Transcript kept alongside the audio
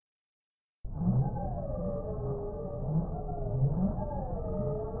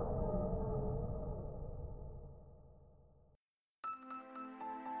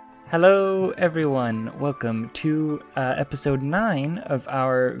Hello, everyone. Welcome to episode 9 of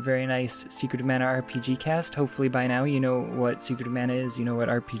our very nice Secret of Mana RPGCast. Hopefully by now you know what Secret of Mana is, you know what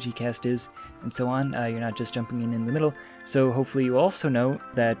RPGCast is, and so on. You're not just jumping in the middle. So hopefully you also know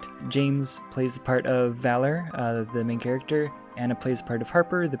that James plays the part of Valor, the main character, Anna plays the part of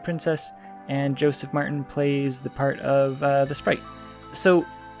Harper, the princess, and Joseph Martin plays the part of the Sprite. So,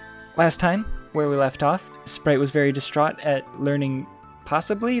 last time, where we left off, Sprite was very distraught at learning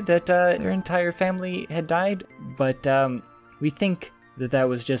possibly that their entire family had died, but we think that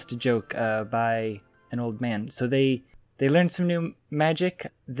was just a joke by an old man. So they learned some new magic.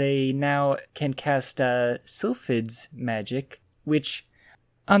 They now can cast Sylphid's magic, which,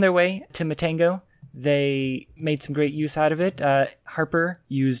 on their way to Matango, they made some great use out of it. Harper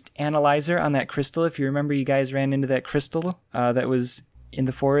used Analyzer on that crystal. If you remember, you guys ran into that crystal that was in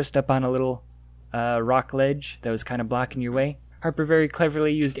the forest up on a little rock ledge that was kind of blocking your way. Harper very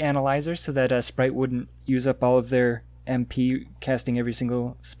cleverly used Analyzer so that Sprite wouldn't use up all of their MP casting every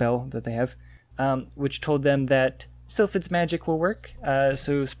single spell that they have, which told them that Sylphid's magic will work.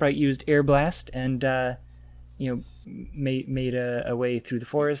 So Sprite used Air Blast and made a way through the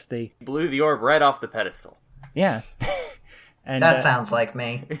forest. They blew the orb right off the pedestal. Yeah. And that sounds like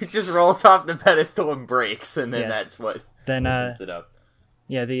me. It just rolls off the pedestal and breaks, and then that's what opens it up.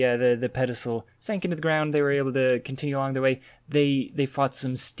 Yeah, the pedestal sank into the ground. They were able to continue along their way. They fought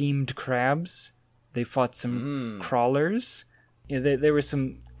some steamed crabs. They fought some crawlers. There were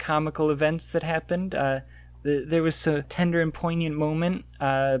some comical events that happened. There was a tender and poignant moment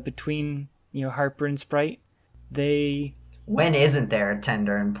between Harper and Sprite. When isn't there a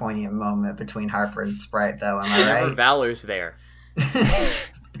tender and poignant moment between Harper and Sprite, though? Am I right? Valor's there.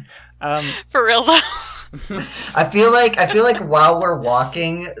 For real though. I feel like while we're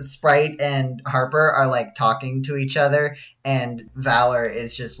walking, Sprite and Harper are like talking to each other, and Valor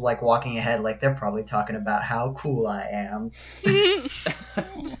is just like walking ahead, like they're probably talking about how cool I am.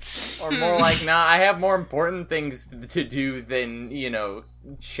 Or more like, nah, I have more important things to do than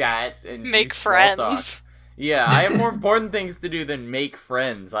chat and make friends. Talk. Yeah, I have more important things to do than make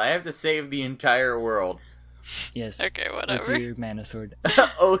friends. I have to save the entire world. Yes. Okay, whatever. With your mana sword.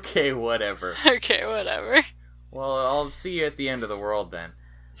 Okay, whatever. Okay, whatever. Well, I'll see you at the end of the world then.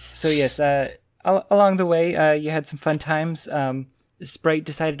 So yes, along the way, you had some fun times. Sprite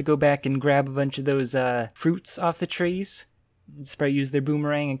decided to go back and grab a bunch of those fruits off the trees. Sprite used their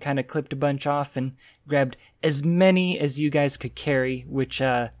boomerang and kind of clipped a bunch off and grabbed as many as you guys could carry, which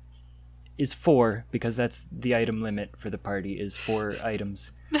is 4, because that's the item limit for the party, is 4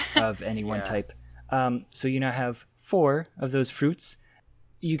 items of any one type. So you now have 4 of those fruits.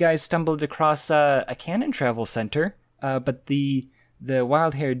 You guys stumbled across a cannon travel center, but the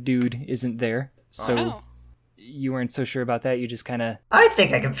wild-haired dude isn't there. So you weren't so sure about that. You just kind of... I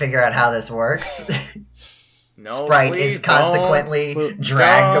think I can figure out how this works. No, Sprite is consequently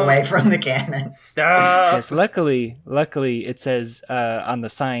dragged away from the cannon. Stop! Yes, luckily, it says on the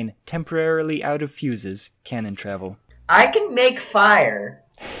sign, temporarily out of fuses, cannon travel. I can make fire.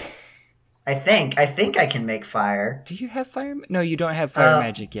 I think I can make fire. Do you have fire? No, you don't have fire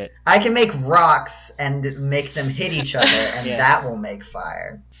magic yet. I can make rocks and make them hit each other, and that will make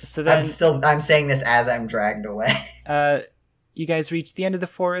fire. So then, I'm saying this as I'm dragged away. You guys reached the end of the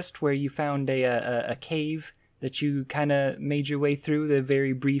forest where you found a cave that you kind of made your way through. The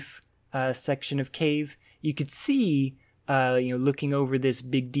very brief section of cave. You could see, looking over this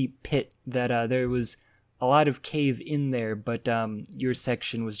big deep pit, that there was a lot of cave in there, but your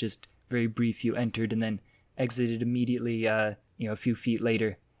section was just very brief. You entered and then exited immediately, a few feet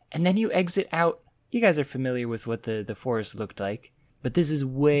later. And then you exit out. You guys are familiar with what the forest looked like, but this is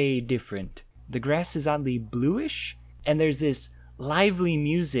way different. The grass is oddly bluish, and there's this lively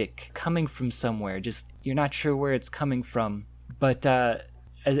music coming from somewhere. Just, you're not sure where it's coming from. But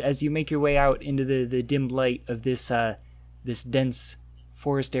as you make your way out into the dim light of this dense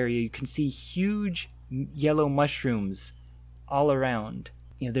forest area, you can see huge yellow mushrooms all around.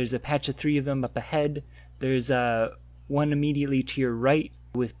 There's a patch of 3 of them up ahead. There's one immediately to your right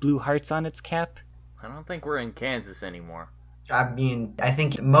with blue hearts on its cap. I don't think we're in Kansas anymore. I mean, I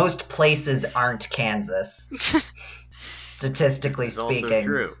think most places aren't Kansas, statistically speaking. Also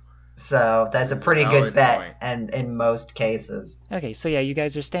true. So that's a pretty good bet, and in most cases. Okay, so yeah, you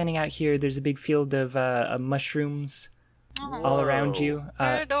guys are standing out here. There's a big field of mushrooms all around you.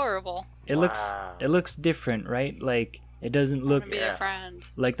 They're adorable. It looks different, right? Like, it doesn't look be a friend.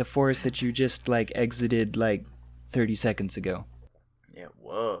 Like the forest that you just exited 30 seconds ago. Yeah,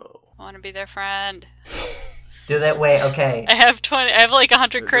 whoa. I want to be their friend. Do that way, okay. I have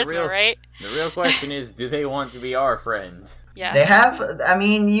 100 charisma, right? The real question is, do they want to be our friend? Yes. They have. I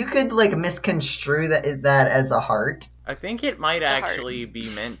mean, you could like misconstrue that as a heart. I think it might It's a heart. actually be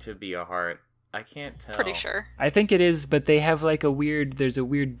meant to be a heart. I can't tell. Pretty sure. I think it is, but they have like there's a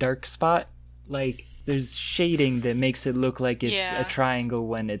weird dark spot. Like, there's shading that makes it look like it's Yeah. a triangle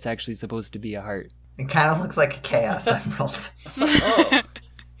when it's actually supposed to be a heart. It kind of looks like a chaos emerald. Oh,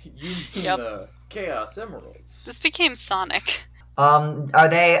 you mean Yep. the Chaos Emeralds. This became Sonic. Are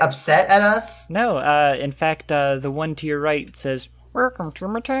they upset at us? No, in fact, the one to your right says, "Welcome to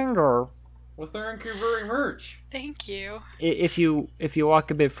Matango." Well, thank you very much. Thank you. If you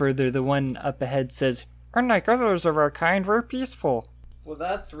walk a bit further, the one up ahead says, "Unlike others of our kind, we're peaceful." Well,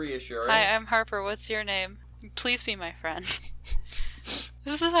 that's reassuring. Hi, I'm Harper. What's your name? Please be my friend.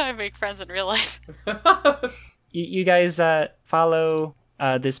 This is how I make friends in real life. You guys follow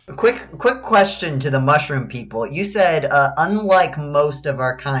this. Quick question to the mushroom people. You said, unlike most of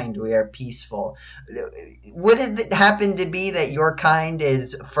our kind, we are peaceful. Would it happen to be that your kind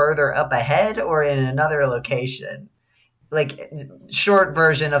is further up ahead or in another location? Like, short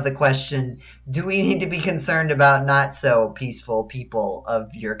version of the question, do we need to be concerned about not so peaceful people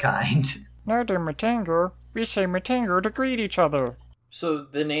of your kind? Not in Matango. We say Matango to greet each other. So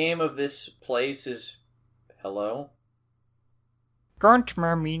the name of this place is Hello?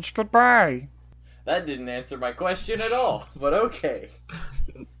 Guntma means goodbye. That didn't answer my question at all, but okay.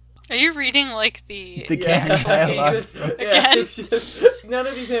 Are you reading like the canon dialogue. Again? It's just, none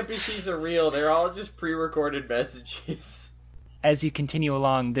of these NPCs are real. They're all just pre-recorded messages. As you continue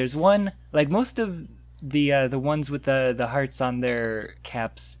along, there's one, like most of the ones with the hearts on their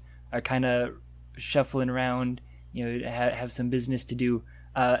caps are kind of shuffling around, have some business to do.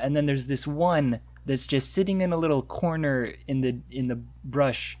 And then there's this one that's just sitting in a little corner in the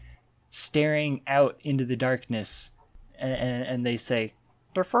brush, staring out into the darkness, and they say,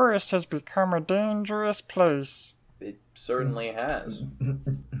 "The forest has become a dangerous place." It certainly has.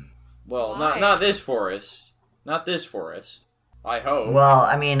 Well, Why? not this forest. Not this forest. I hope. Well,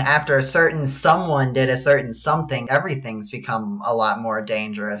 I mean, after a certain someone did a certain something, everything's become a lot more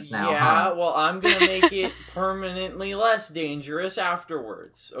dangerous now, yeah, huh? well, I'm gonna make it permanently less dangerous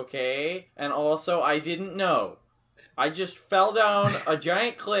afterwards, okay? And also, I didn't know. I just fell down a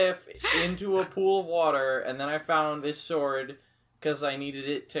giant cliff into a pool of water, and then I found this sword because I needed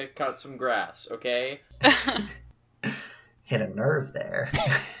it to cut some grass, okay? Hit a nerve there.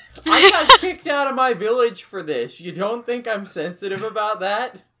 I got kicked out of my village for this. You don't think I'm sensitive about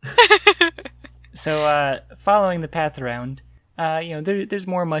that? So, following the path around, there's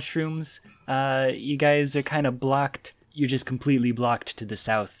more mushrooms. You guys are kind of blocked. You're just completely blocked to the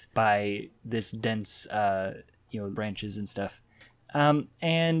south by this dense, branches and stuff.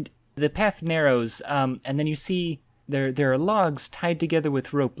 And the path narrows, and then you see there are logs tied together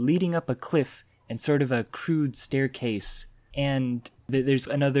with rope leading up a cliff and sort of a crude staircase. And there's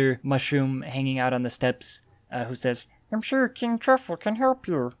another mushroom hanging out on the steps who says, "I'm sure King Truffle can help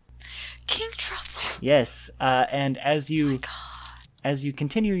you." King Truffle. Yes, and as Oh you my god. as you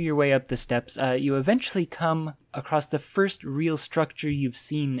continue your way up the steps, you eventually come across the first real structure you've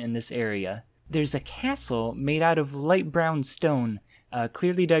seen in this area. There's a castle made out of light brown stone,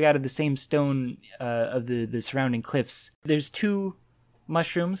 clearly dug out of the same stone of the surrounding cliffs. There's two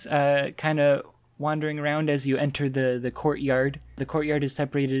mushrooms kind of wandering around as you enter the courtyard. The courtyard is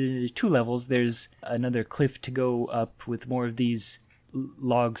separated into two levels. There's another cliff to go up with more of these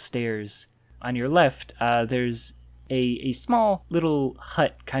log stairs. On your left, there's a small little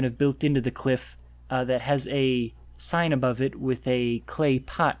hut kind of built into the cliff that has a sign above it with a clay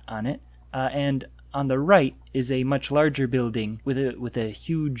pot on it. And on the right is a much larger building with a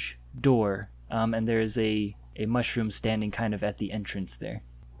huge door. And there is a mushroom standing kind of at the entrance there.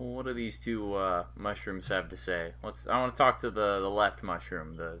 What do these two mushrooms have to say? I want to talk to the left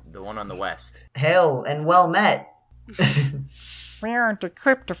mushroom, the one on the west. Hail and well met. We aren't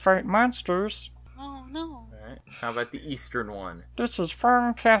equipped to fight monsters. Oh no. All right. How about the eastern one? This is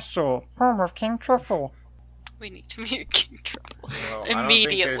Fung Castle, home of King Truffle. We need to meet King Truffle. Well,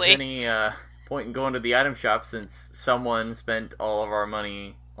 Immediately. I don't think there's any point in going to the item shop since someone spent all of our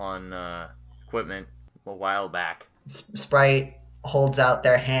money on equipment a while back. Sprite holds out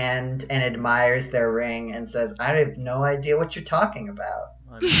their hand and admires their ring and says, "I have no idea what you're talking about."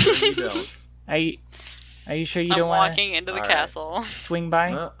 I'm sure you don't. Are you sure you I'm don't want walking into the All right. castle. to swing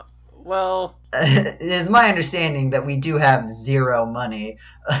by? Well, It is my understanding that we do have zero money.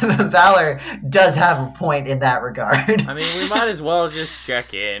 Valor does have a point in that regard. I mean, we might as well just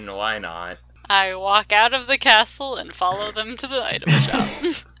check in. Why not? I walk out of the castle and follow them to the item shop.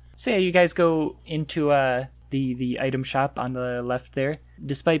 So yeah, you guys go into the item shop on the left there.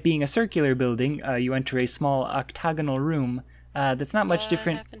 Despite being a circular building, you enter a small octagonal room that's not much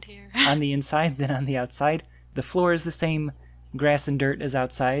different happened here? on the inside than on the outside. The floor is the same grass and dirt as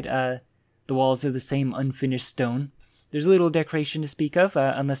outside. The walls are the same unfinished stone. There's little decoration to speak of,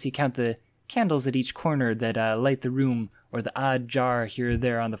 unless you count the candles at each corner that light the room, or the odd jar here or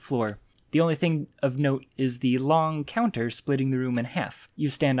there on the floor. The only thing of note is the long counter splitting the room in half. You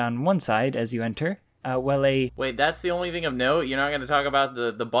stand on one side as you enter, while a... Wait, that's the only thing of note? You're not going to talk about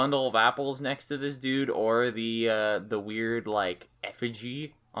the bundle of apples next to this dude, or the weird, like,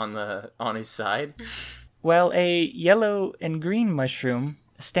 effigy on his side? While a yellow and green mushroom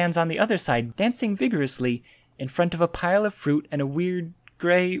stands on the other side, dancing vigorously in front of a pile of fruit and a weird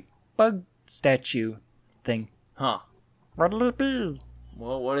gray bug statue thing. Huh. What'll it be?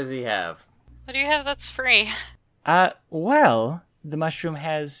 Well, what does he have? What do you have that's free? Well, the mushroom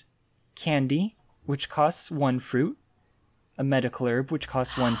has candy, which costs 1 fruit, a medical herb, which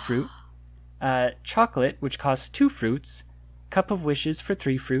costs 1 fruit, chocolate, which costs 2 fruits, cup of wishes for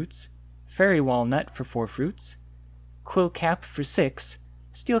 3 fruits, fairy walnut for 4 fruits, quill cap for 6,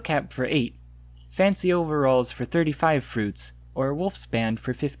 steel cap for 8, fancy overalls for 35 fruits, or wolf's band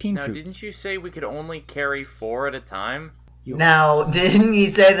for 15 Now, fruits. didn't you say we could only carry 4 at a time? Now, didn't you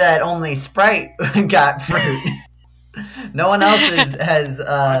say that only Sprite got fruit? No one else has.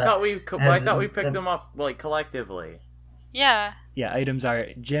 I thought we picked them up like collectively. Yeah. Yeah, items are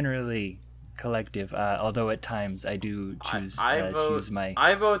generally collective, although at times I do choose choose my...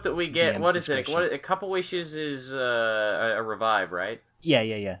 I vote that we get, DM's what is it? discretion. A couple wishes is a revive, right?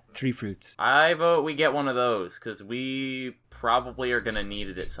 Yeah. 3 fruits. I vote we get one of those, because we probably are going to need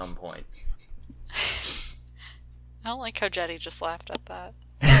it at some point. I don't like how Jeddy just laughed at that.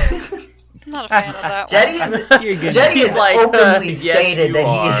 I'm not a fan of that one. Jeddy has like, openly yes, stated you that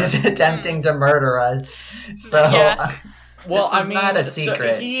are. he is attempting to murder us. So, Yeah. Well, this is I mean, not a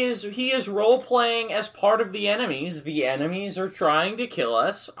secret. So he is role playing as part of the enemies. The enemies are trying to kill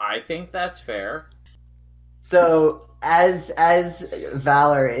us. I think that's fair. So as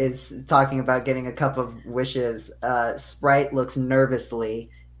Valor is talking about getting a cup of wishes, Sprite looks nervously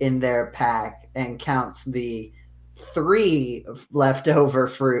in their pack and counts the 3 leftover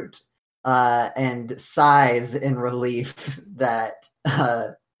fruit and sighs in relief that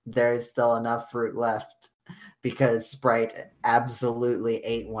there's still enough fruit left, because Sprite absolutely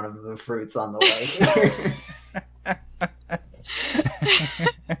ate one of the fruits on the way here.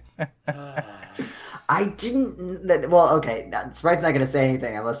 I didn't... Well, okay, Sprite's not going to say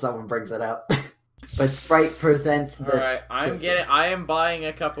anything unless someone brings it up. But Sprite presents the... Alright, I am buying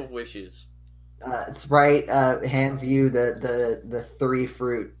a cup of wishes. Sprite hands you the 3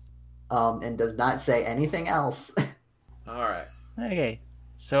 fruit and does not say anything else. Alright. Okay,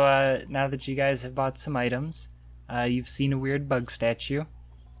 so now that you guys have bought some items, you've seen a weird bug statue.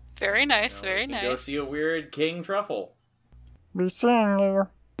 Very nice, Now very we can nice. Go see a weird King Truffle.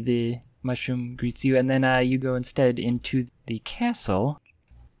 The mushroom greets you, and then you go instead into the castle.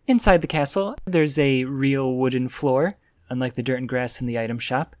 Inside the castle, there's a real wooden floor, unlike the dirt and grass in the item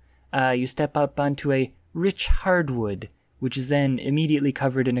shop. You step up onto a rich hardwood, which is then immediately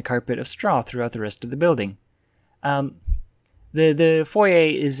covered in a carpet of straw throughout the rest of the building. The foyer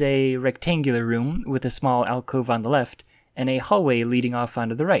is a rectangular room with a small alcove on the left and a hallway leading off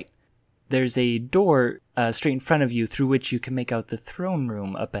onto the right. There's a door straight in front of you through which you can make out the throne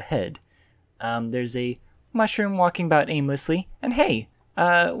room up ahead. There's a mushroom walking about aimlessly, and hey,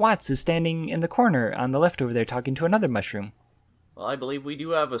 Watts is standing in the corner on the left over there talking to another mushroom. Well, I believe we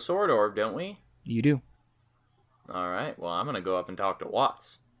do have a sword orb, don't we? You do. Alright, well, I'm gonna go up and talk to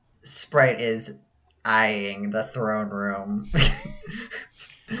Watts. Sprite is eyeing the throne room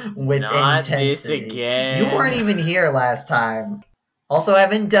with Not intensity. this again. You weren't even here last time. Also,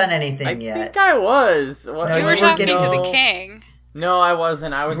 haven't done anything yet. I think I was. What, No, You were you were talking getting- to the king. No, I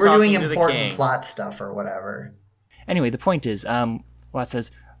wasn't. I was We're talking doing to the important king. plot stuff or whatever. Anyway, the point is, Watts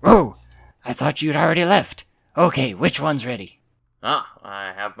says, "Oh, I thought you'd already left. Okay, which one's ready?" Ah,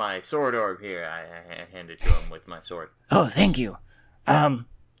 I have my sword orb here. I hand it to him with my sword. Oh, thank you.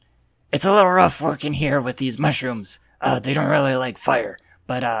 It's a little rough working here with these mushrooms. They don't really like fire,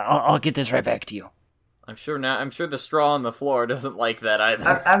 but I'll get this right back to you. I'm sure the straw on the floor doesn't like that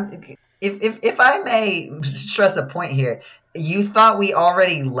either. If I may stress a point here, you thought we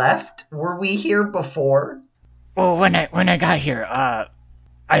already left? Were we here before? Well, when I got here,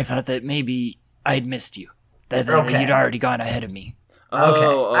 I thought that maybe I'd missed you. That Okay. you'd already gone ahead of me.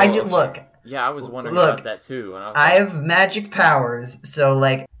 Okay. I do okay. look. Yeah, I was wondering Look, about that too. And I have magic powers, so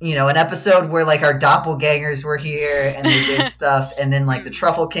like, you know, an episode where like our doppelgangers were here and they did stuff, and then like the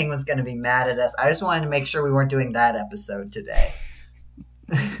Truffle King was going to be mad at us. I just wanted to make sure we weren't doing that episode today.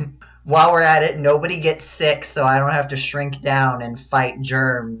 While we're at it, nobody gets sick, so I don't have to shrink down and fight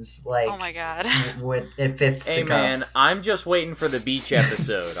germs like Oh my god. with if it's Hey man, I'm just waiting for the beach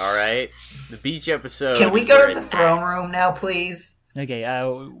episode, alright? The beach episode. Can we is go where to the it's throne room now, please? Okay,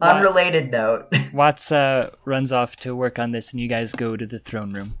 Unrelated note. Watts runs off to work on this, and you guys go to the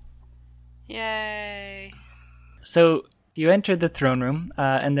throne room. Yay. So you enter the throne room,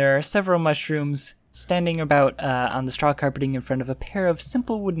 and there are several mushrooms standing about on the straw carpeting in front of a pair of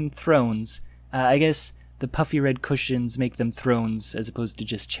simple wooden thrones. I guess the puffy red cushions make them thrones as opposed to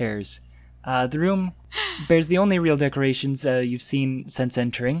just chairs. The room bears the only real decorations you've seen since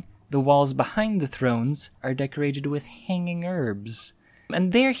entering. The walls behind the thrones are decorated with hanging herbs.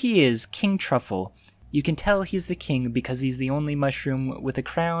 And there he is, King Truffle. You can tell he's the king because he's the only mushroom with a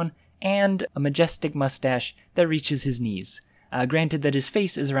crown and a majestic mustache that reaches his knees. Granted that his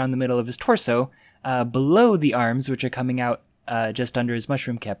face is around the middle of his torso, below the arms, which are coming out just under his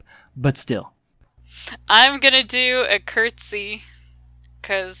mushroom cap, but still. I'm gonna do a curtsy,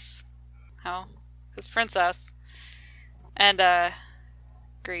 cause princess, and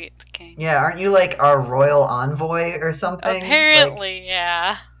greet the king. Yeah, aren't you like our royal envoy or something? Apparently,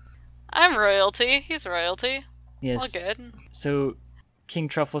 yeah. I'm royalty. He's royalty. Yes. All good. So King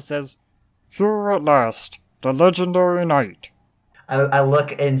Truffle says, "Here at last, the legendary knight." I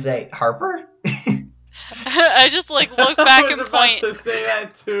look and say, Harper? I just look back and I was point about to say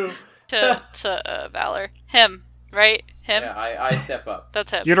that too. to Valor. Him, right? Him. Yeah, I step up.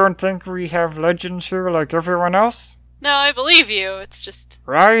 That's him. You don't think we have legends here like everyone else? No, I believe you. It's just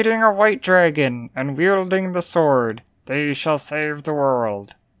Riding a white dragon and wielding the sword, they shall save the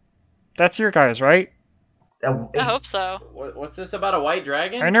world. That's you guys, right? I hope so. What's this about a white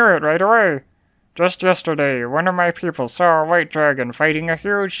dragon? I knew it right away. Just yesterday, one of my people saw a white dragon fighting a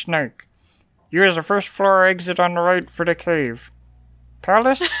huge snake. Use the first floor exit on the right for the cave.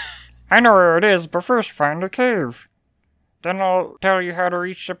 Palace? I know where it is, but first find the cave. Then I'll tell you how to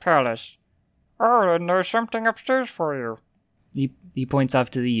reach the palace. Oh, and there's something upstairs for you. he points off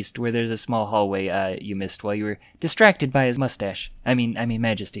to the east where there's a small hallway you missed while you were distracted by his mustache. I mean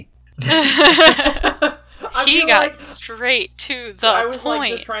majesty. He got straight to the I was point.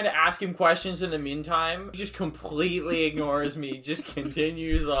 like just trying to ask him questions in the meantime. He just completely ignores me. Just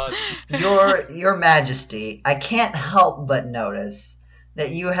continues on. Your Majesty, I can't help but notice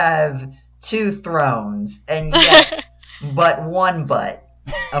that you have 2 thrones and yet but one butt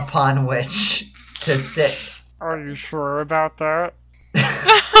upon which to sit. Are you sure about that?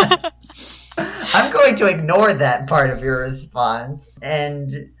 I'm going to ignore that part of your response.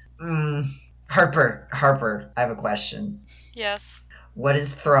 And Harper, I have a question. Yes. What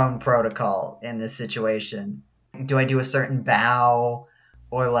is throne protocol in this situation? Do I do a certain bow?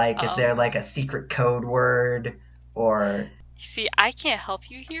 Or, like, is there, like, a secret code word? Or... See, I can't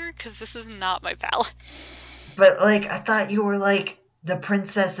help you here, because this is not my palace. But, like, I thought you were, like, the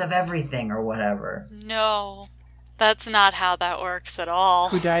princess of everything or whatever. No, that's not how that works at all.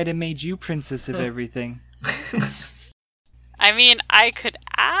 Who died and made you princess of everything? I mean, I could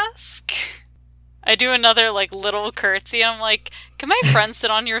ask. I do another, like, little curtsy, and I'm like, can my friend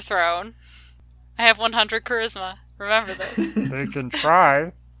sit on your throne? I have 100 charisma. Remember this. They can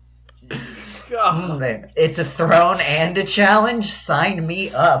try. God. It's a throne and a challenge? Sign me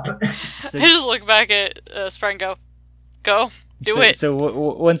up. So, I just look back at Sprite and go, do it. So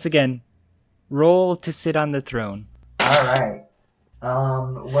once again, roll to sit on the throne. Alright.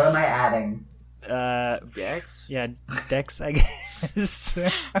 What am I adding? Dex? Yeah, Dex, I guess.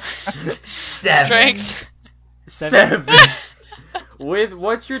 7. Strength. 7. With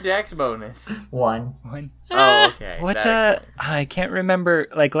what's your Dex bonus? 1. One. Oh, okay. What? That explains. I can't remember.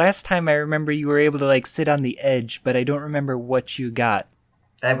 Like last time, I remember you were able to like sit on the edge, but I don't remember what you got.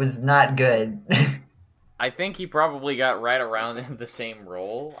 That was not good. I think he probably got right around the same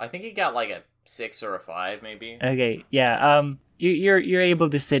roll. I think he got like a 6 or a 5, maybe. Okay, yeah. You're able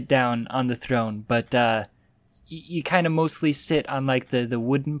to sit down on the throne, but you kind of mostly sit on like the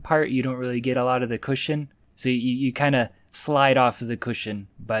wooden part. You don't really get a lot of the cushion, so you kind of slide off of the cushion.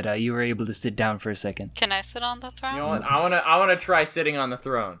 But you were able to sit down for a second. Can I sit on the throne? You know what? I wanna try sitting on the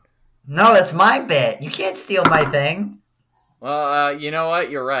throne. No, that's my bit. You can't steal my thing. Well, you know what?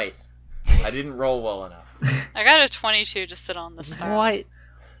 You're right. I didn't roll well enough. I got a 22 to sit on this throne. What?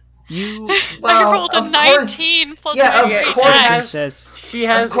 You? Well, I rolled a of course- 19 plus Yeah, my of three course. dex. Princess. She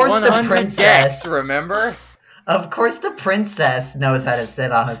has Of course the 100 princess. Dex, remember? Of course the princess knows how to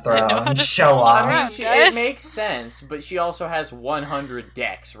sit on a know how throne and to show sit on a off. throne. I mean, Guys. it makes sense, but she also has 100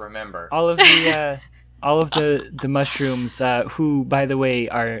 Dex, remember? All of the mushrooms, who by the way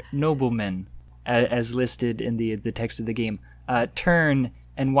are noblemen, as listed in the text of the game, turn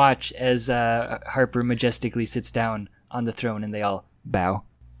and watch as Harper majestically sits down on the throne, and they all bow.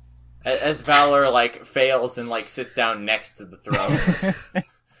 As Valor, fails and, sits down next to the throne.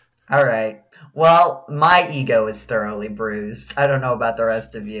 All right. Well, my ego is thoroughly bruised. I don't know about the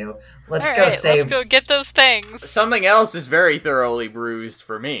rest of you. Let's go get those things. Something else is very thoroughly bruised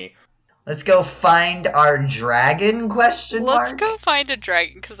for me. Let's go find our dragon, question mark? Let's go find a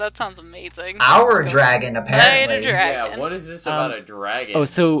dragon, because that sounds amazing. Our dragon, apparently. Find a dragon. Yeah, what is this about a dragon? Oh,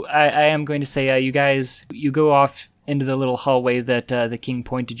 so I am going to say, you guys, you go off into the little hallway that the king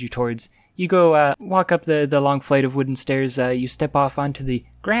pointed you towards. You go walk up the long flight of wooden stairs. You step off onto the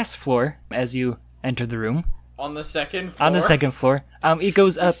grass floor as you enter the room. On the second floor? On the second floor. It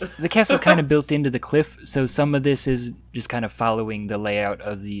goes up. The castle's kind of built into the cliff, so some of this is just kind of following the layout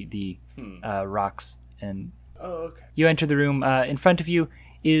of the rocks. And okay. You enter the room. In front of you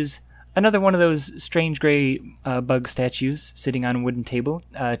is another one of those strange gray bug statues sitting on a wooden table.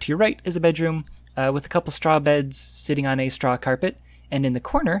 To your right is a bedroom with a couple straw beds sitting on a straw carpet. And in the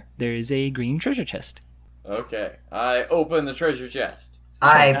corner, there is a green treasure chest. Okay. I open the treasure chest.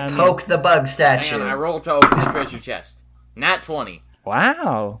 I poke the bug statue. And I roll to open the treasure chest. Nat 20.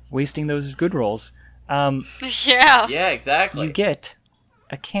 Wow. Wasting those good rolls. Yeah. Yeah, exactly. You get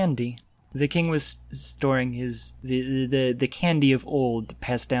a candy. The king was storing the candy of old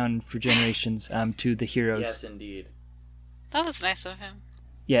passed down for generations to the heroes. Yes, indeed. That was nice of him.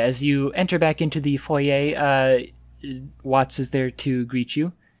 Yeah, as you enter back into the foyer, Watts is there to greet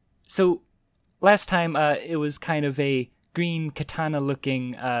you. So, last time it was kind of a green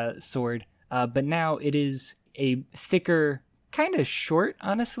katana-looking sword, but now it is a thicker, kind of short,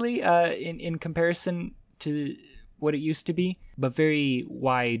 honestly, in comparison to what it used to be, but very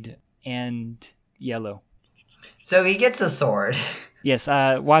wide and yellow. So he gets a sword. Yes,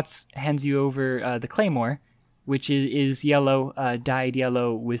 Watts hands you over the claymore, which is yellow, dyed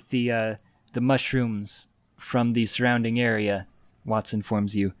yellow with the mushrooms from the surrounding area. Watts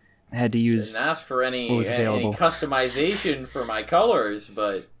informs you. I had to use didn't ask for any available. Customization for my colors,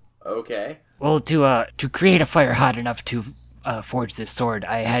 but okay. Well, to create a fire hot enough to forge this sword,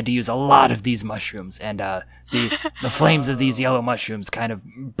 I had to use a lot of these mushrooms, and the flames of these yellow mushrooms kind of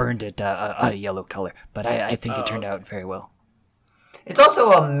burned it a yellow color. But I think it turned out very well. It's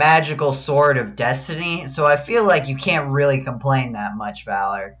also a magical sword of destiny, so I feel like you can't really complain that much,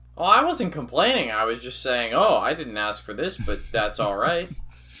 Valor. Well, I wasn't complaining. I was just saying, I didn't ask for this, but that's all right.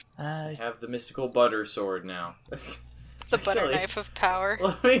 I have the mystical butter sword now. The butter knife of power.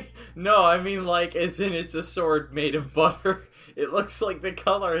 I mean, as in it's a sword made of butter. It looks like the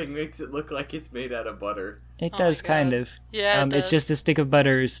coloring makes it look like it's made out of butter. It does, kind of. Yeah, it does. It's just a stick of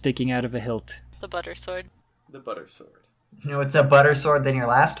butter sticking out of a hilt. The butter sword. The butter sword. It's a butter sword than your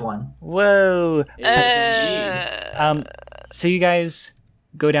last one. Whoa! Indeed. So you guys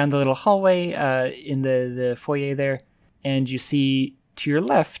go down the little hallway in the foyer there, and you see to your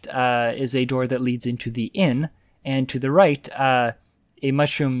left is a door that leads into the inn, and to the right, a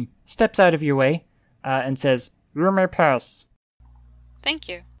mushroom steps out of your way and says, "You may pass." Thank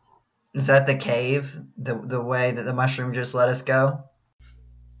you. Is that the cave? The way that the mushroom just let us go?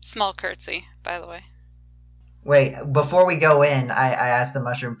 Small curtsy, by the way. Wait, before we go in, I asked the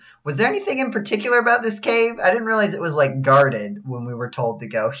mushroom, was there anything in particular about this cave? I didn't realize it was, guarded when we were told to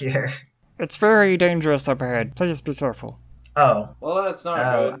go here. It's very dangerous up ahead. Please be careful. Oh. Well, that's not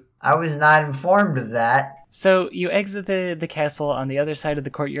good. I was not informed of that. So you exit the castle on the other side of the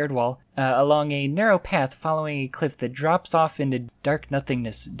courtyard wall, along a narrow path following a cliff that drops off into dark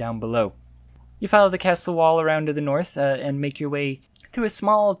nothingness down below. You follow the castle wall around to the north and make your way through a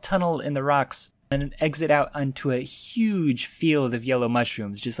small tunnel in the rocks and exit out onto a huge field of yellow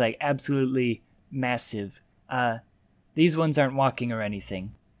mushrooms, just absolutely massive. These ones aren't walking or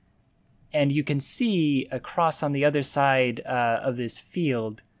anything. And you can see across on the other side of this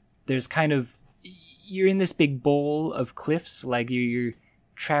field, there's you're in this big bowl of cliffs, you're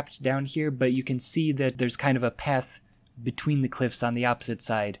trapped down here, but you can see that there's kind of a path between the cliffs on the opposite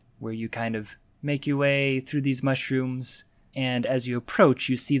side, where you kind of make your way through these mushrooms, and as you approach,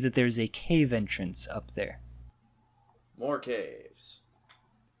 you see that there's a cave entrance up there. More caves.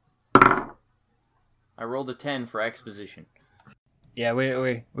 I rolled a 10 for exposition. Yeah,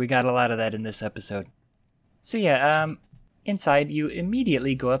 we got a lot of that in this episode. So yeah, inside you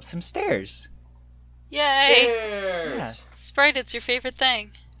immediately go up some stairs. Yay! Stairs! Yeah. Sprite, it's your favorite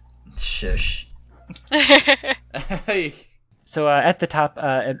thing. Shush. Hey. So at the top,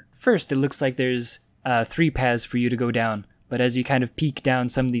 at first it looks like there's 3 paths for you to go down, but as you kind of peek down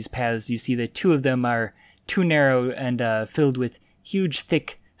some of these paths, you see that 2 of them are too narrow and filled with huge,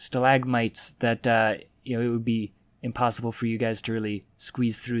 thick stalagmites that it would be impossible for you guys to really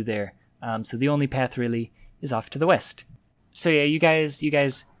squeeze through there. So the only path really is off to the west. So yeah, you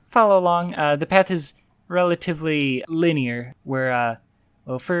guys follow along. The path is relatively linear, where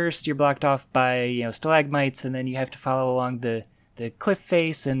well, first you're blocked off by stalagmites, and then you have to follow along the cliff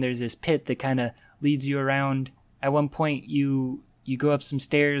face, and there's this pit that kind of leads you around. At one point, you go up some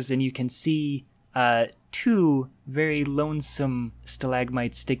stairs, and you can see 2 very lonesome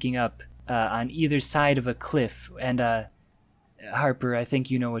stalagmites sticking up on either side of a cliff. And Harper, I think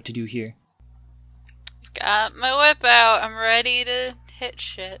you know what to do here. Got my whip out. I'm ready to hit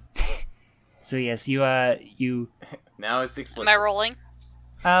shit. So yes, you Now it's explicit. Am I rolling?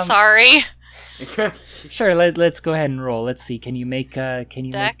 Sorry. Sure, let's go ahead and roll. Let's see. Can you make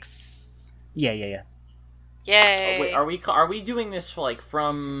Dex? Yeah. Yay. Oh, wait, are we doing this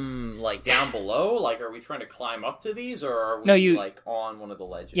from down below? Like, are we trying to climb up to these, or are we on one of the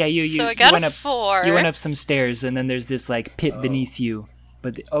ledges? Yeah, you. So I got went a up, 4. You went up some stairs, and then there's this pit beneath you.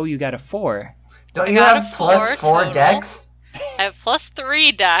 But you got a 4. Don't you got have a plus 4 4 dex? I have plus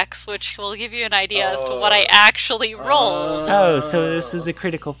 3 dex, which will give you an idea as to what I actually rolled. Oh, so this was a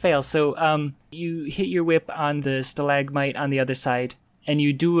critical fail. So you hit your whip on the stalagmite on the other side, and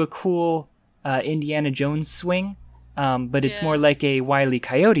you do a cool Indiana Jones swing, but it's more like a Wile E.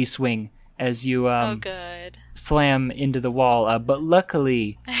 Coyote swing as you good. slam into the wall. But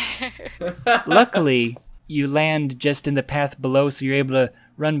luckily, you land just in the path below, so you're able to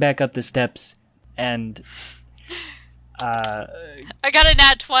run back up the steps and... I got a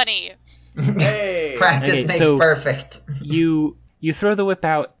nat 20. Hey! Practice makes perfect. You throw the whip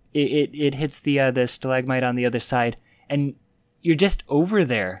out. It hits the stalagmite on the other side, and you're just over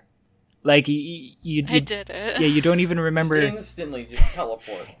there. Like you I did it. Yeah, you don't even remember. Just instantly, just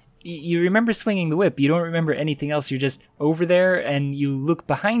teleport. You remember swinging the whip. You don't remember anything else. You're just over there, and you look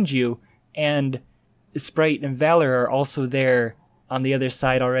behind you, and Sprite and Valor are also there on the other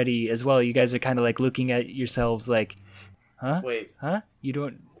side already as well. You guys are kind of looking at yourselves like, huh? Wait. Huh? You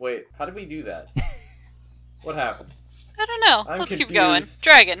don't... Wait, how did we do that? What happened? I don't know. I'm Let's keep confused. going.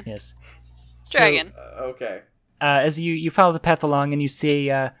 Dragon. Yes. Dragon. Okay. As you follow the path along and you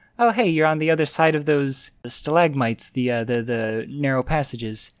see, oh hey, you're on the other side of those stalagmites, the narrow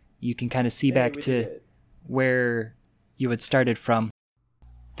passages. You can kind of see back to where you had started from.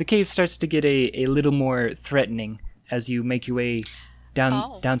 The cave starts to get a little more threatening as you make your way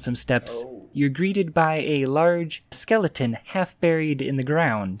down some steps. You're greeted by a large skeleton half buried in the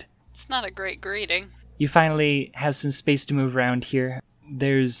ground. It's not a great greeting. You finally have some space to move around here.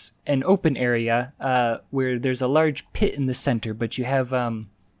 There's an open area where there's a large pit in the center, but you have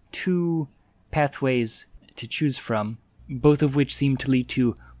 2 pathways to choose from, both of which seem to lead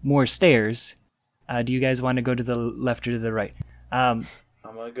to more stairs. Do you guys want to go to the left or to the right? I'm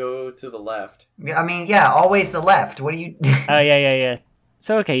gonna go to the left. I mean, yeah, always the left. What do you... Yeah.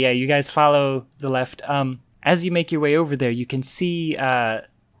 So, okay, yeah, you guys follow the left. As you make your way over there, you can see,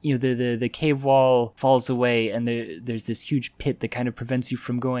 the cave wall falls away, and there's this huge pit that kind of prevents you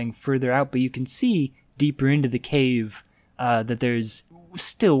from going further out, but you can see deeper into the cave that there's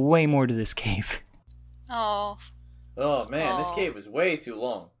still way more to this cave. Oh. Oh, man, this cave is way too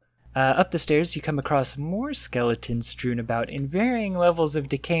long. Up the stairs, you come across more skeletons strewn about in varying levels of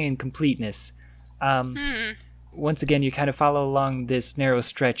decay and completeness. Once again, you kind of follow along this narrow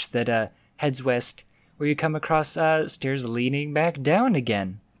stretch that heads west, where you come across stairs leading back down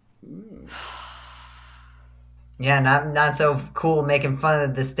again. Yeah, not so cool making fun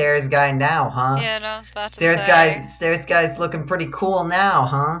of the stairs guy now, huh? Yeah, no, I was about to say. Stairs guy's looking pretty cool now,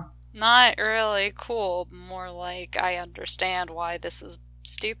 huh? Not really cool, more like I understand why this is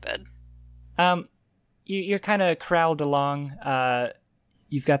stupid. You're kind of corralled along.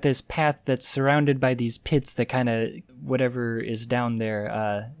 You've got this path that's surrounded by these pits that kind of, whatever is down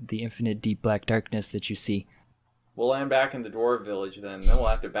there, the infinite deep black darkness that you see. We'll land back in the dwarf village then we'll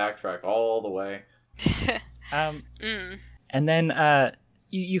have to backtrack all the way. And then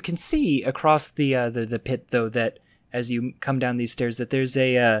you can see across the pit, though, that as you come down these stairs, that there's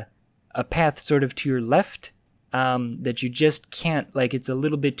a path sort of to your left that you just can't, it's a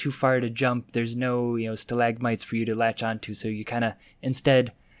little bit too far to jump. There's no, stalagmites for you to latch onto, so you kind of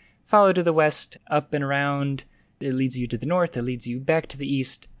instead follow to the west, up and around. It leads you to the north, it leads you back to the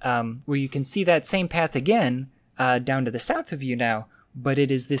east, where you can see that same path again down to the south of you now, but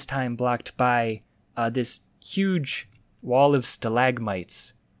it is this time blocked by this huge wall of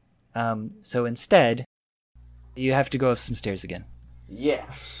stalagmites. So instead, you have to go up some stairs again.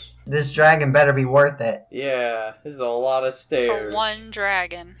 Yes. This dragon better be worth it. Yeah, this is a lot of stairs. For one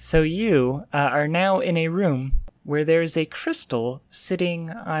dragon. So you are now in a room where there's a crystal sitting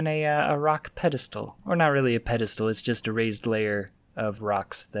on a rock pedestal. Or not really a pedestal, it's just a raised layer of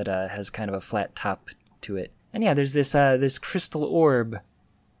rocks that has kind of a flat top to it. And yeah, there's this crystal orb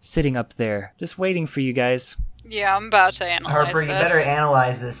sitting up there, just waiting for you guys. Yeah, I'm about to analyze Harper, this. you better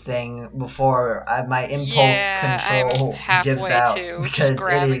analyze this thing before my impulse control I'm halfway gives out. to Because just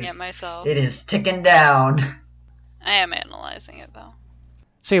grabbing it myself. It is ticking down. I am analyzing it, though.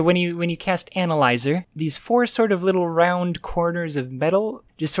 So yeah, when you cast Analyzer, these 4 sort of little round corners of metal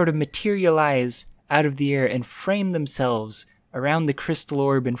just sort of materialize out of the air and frame themselves around the crystal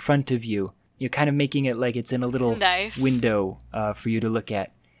orb in front of you. You're kind of making it like it's in a little window for you to look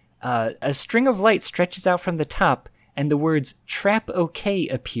at. A string of light stretches out from the top, and the words "Trap OK"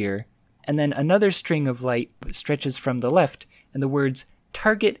 appear. And then another string of light stretches from the left, and the words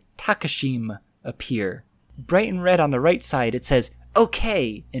 "Target Takashim" appear. Bright and red on the right side, it says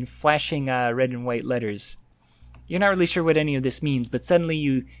 "OK" in flashing red and white letters. You're not really sure what any of this means, but suddenly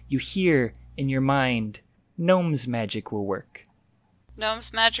you hear in your mind, Gnome's magic will work.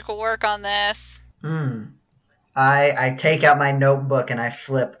 Gnome's magic will work on this. I take out my notebook and I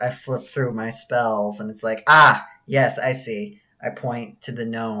flip through my spells, and it's like, yes, I see. I point to the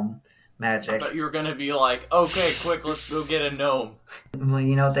gnome magic. I thought you were gonna be like, okay, quick, let's go get a gnome. Well,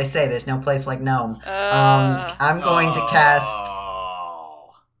 you know what they say, there's no place like gnome. I'm going to cast...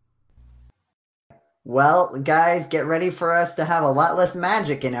 Well, guys, get ready for us to have a lot less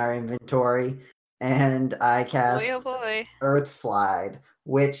magic in our inventory. And I cast Boy, oh boy. Earth Slide,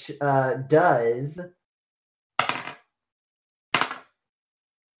 which does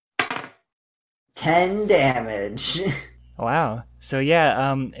 10 damage. Wow. So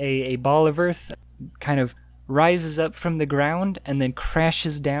yeah, a ball of earth kind of rises up from the ground and then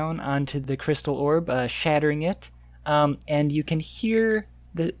crashes down onto the crystal orb, shattering it. And you can hear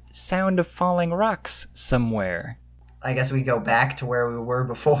the sound of falling rocks somewhere. I guess we go back to where we were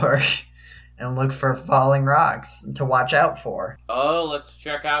before and look for falling rocks to watch out for. Oh, let's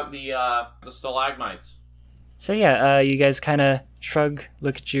check out the stalagmites. So yeah, you guys kind of shrug,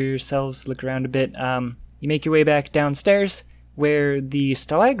 look at yourselves, look around a bit. You make your way back downstairs, where the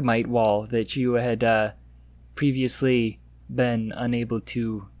stalagmite wall that you had previously been unable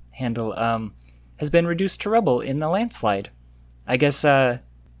to handle has been reduced to rubble in the landslide. I guess, the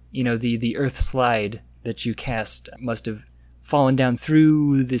earth slide that you cast must have fallen down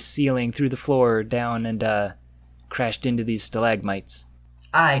through the ceiling, through the floor, down, and crashed into these stalagmites.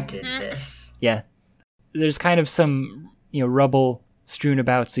 I did this. Yeah. There's kind of some, rubble strewn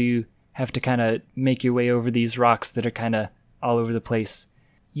about, so you have to kind of make your way over these rocks that are kind of all over the place.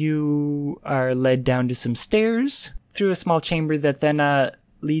 You are led down to some stairs, through a small chamber that then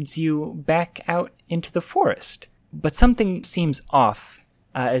leads you back out into the forest. But something seems off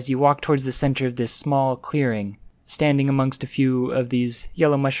as you walk towards the center of this small clearing, standing amongst a few of these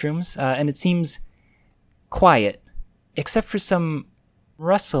yellow mushrooms, and it seems quiet, except for some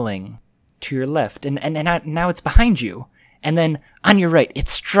rustling to your left, and now it's behind you, and then on your right it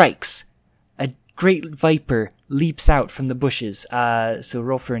strikes. A great viper leaps out from the bushes, so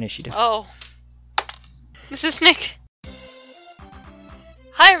roll for initiative. Oh. This is Nick.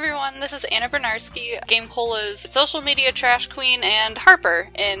 Hi everyone, this is Anna Bryniarski, Game Cola's social media trash queen, and Harper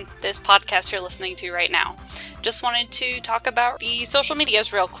in this podcast you're listening to right now. Just wanted to talk about the social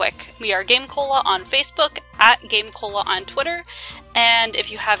medias real quick. We are Game Cola on Facebook, at Game Cola on Twitter, and if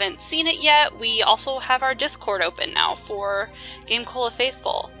you haven't seen it yet, we also have our Discord open now for Game Cola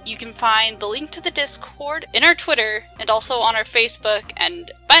Faithful. You can find the link to the Discord in our Twitter, and also on our Facebook, and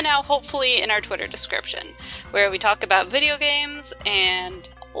by now, hopefully, in our Twitter description, where we talk about video games and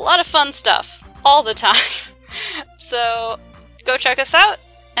a lot of fun stuff all the time. So go check us out,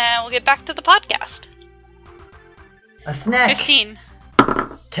 and we'll get back to the podcast. A snack. 15.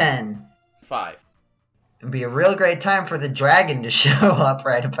 10. 5. It'd be a real great time for the dragon to show up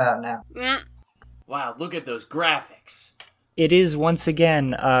right about now. Wow, look at those graphics. It is once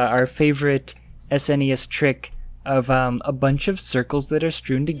again our favorite SNES trick of a bunch of circles that are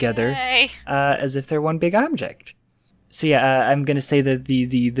strewn together as if they're one big object. So yeah, I'm going to say that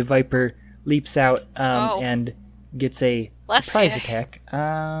the Viper leaps out and gets a surprise attack.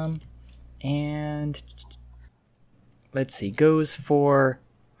 And let's see, goes for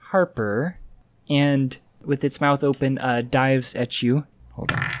Harper, and with its mouth open, dives at you.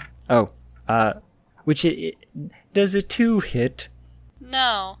 Hold on. Which it does a 2 hit.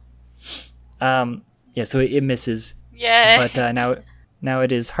 No. Yeah, so it misses. Yay. But now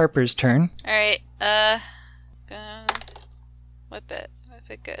it is Harper's turn. Alright, gonna whip it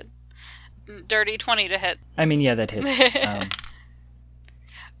good. Dirty 20 to hit. I mean, yeah, that hits.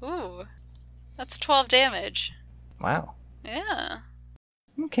 Ooh, that's 12 damage. Wow. Yeah.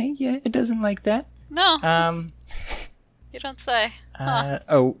 Okay, yeah, it doesn't like that. No. You don't say. Huh.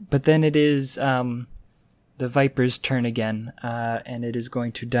 But then it is the Viper's turn again, and it is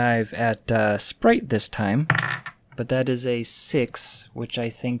going to dive at Sprite this time. But that is a 6, which I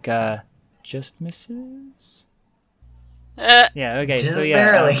think just misses. Yeah, okay, Just so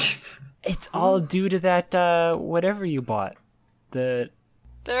yeah. barely. It's all due to that whatever you bought. The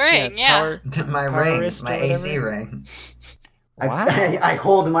ring, yeah. My Power ring, wrist or my whatever? AC ring. Wow. I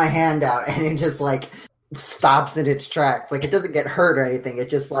hold my hand out and it just like stops in its tracks. Like it doesn't get hurt or anything.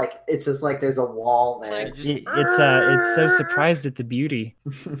 It's just like there's a wall there. It's It's so surprised at the beauty.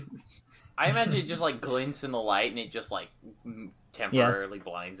 I imagine it just like glints in the light and it just like temporarily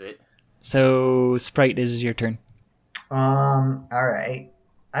blinds it. So Sprite, it is your turn. All right.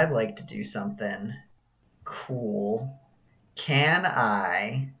 I'd like to do something cool. Can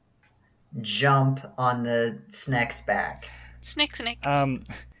I jump on the SNES's back? Snick.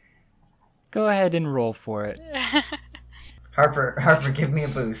 Go ahead and roll for it. Harper, give me a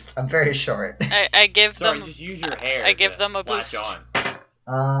boost. I'm very short. I give Sorry, them. just use your hair. I give to them a latch boost.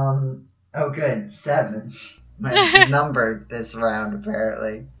 on. Oh, good. 7. My numbered this round,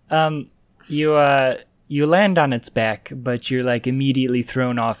 apparently. You land on its back, but you're like immediately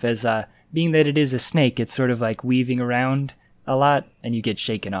thrown off as being that it is a snake, it's sort of like weaving around a lot, and you get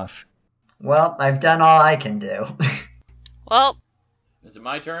shaken off. Well, I've done all I can do. Well, Is it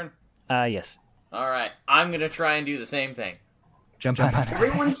my turn? Yes. Alright, I'm gonna try and do the same thing. Jump on its back.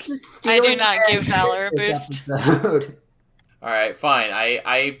 Everyone's just I do stealing not their give Valor a this boost. episode. Alright, fine.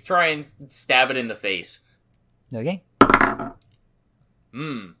 I try and stab it in the face. Okay.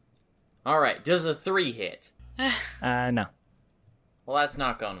 Alright, does a 3 hit? No. Well, that's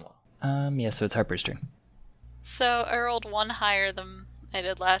not gone well. Yeah, so it's Harper's turn. So I rolled 1 higher than I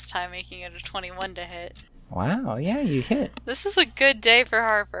did last time, making it a 21 to hit. Wow, yeah, you hit. This is a good day for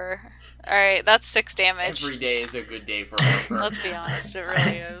Harper. Alright, that's 6 damage. Every day is a good day for Harper. Let's be honest, it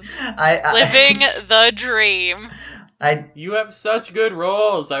really is. I Living the dream. You have such good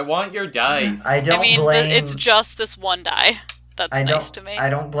rolls. I want your dice. I don't I mean, blame. it's just this one die. That's nice to me. I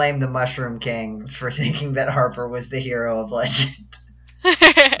don't blame the Mushroom King for thinking that Harper was the hero of legend.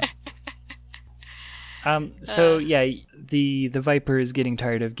 So yeah, the Viper is getting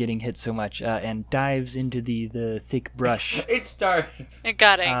tired of getting hit so much, and dives into the thick brush. It's dark. It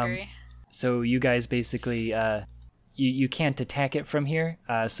got angry. So you guys basically, you can't attack it from here,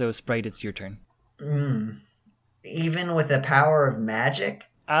 so Sprite, it's your turn. Even with the power of magic?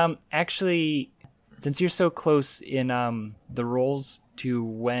 Actually, since you're so close in the rolls to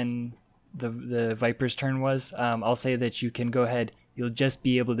when the Viper's turn was, I'll say that you can go ahead. You'll just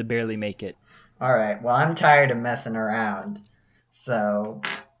be able to barely make it. Alright, well, I'm tired of messing around. So,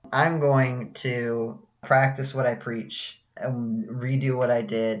 I'm going to practice what I preach, and redo what I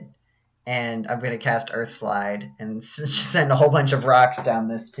did, and I'm going to cast Earth Slide and send a whole bunch of rocks down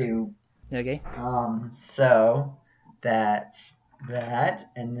this tube. Okay. So, that's that,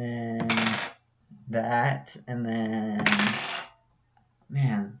 and then that, and then...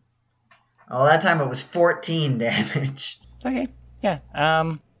 Man. Oh, that time it was 14 damage. Okay. Yeah.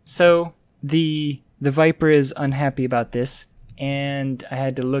 So the Viper is unhappy about this, and I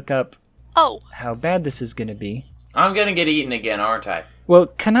had to look up how bad this is going to be. I'm gonna get eaten again, aren't I? Well,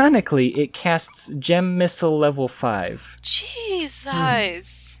 canonically, it casts Gem Missile level 5.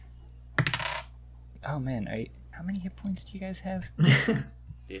 Jesus. Oh man, how many hit points do you guys have?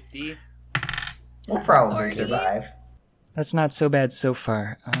 50? We'll probably 40. survive. That's not so bad so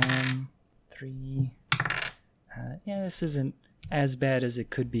far. 3. Yeah, this isn't as bad as it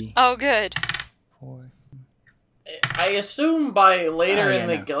could be. Oh, good. 4. I assume by later yeah,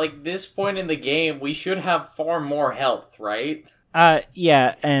 in the like this point in the game, we should have far more health, right?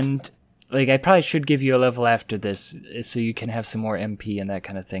 Yeah, and like I probably should give you a level after this, so you can have some more MP and that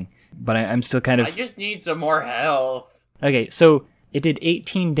kind of thing. But I'm still kind of. I just need some more health. Okay, so it did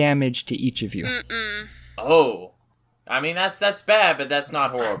 18 damage to each of you. Oh, I mean that's bad, but that's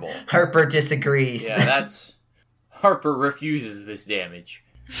not horrible. Harper disagrees. Yeah, that's Harper refuses this damage.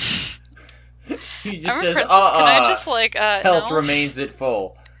 He just I'm says, a princess. Can I just health no? remains at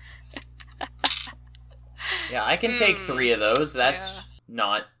full. Yeah, I can take 3 of those. That's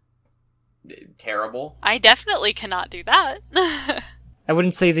not terrible. I definitely cannot do that. I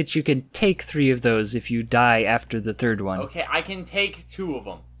wouldn't say that you can take 3 of those if you die after the third one. Okay, I can take 2 of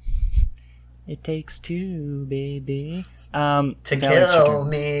them. It takes 2, baby. To Valor, kill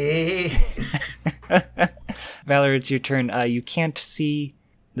me. Valor, it's your turn. You can't see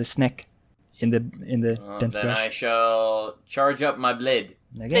the SNES in the dense Then brush. I shall charge up my blade.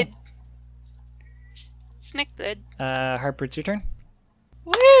 Okay. Snick good. Harper, it's your turn.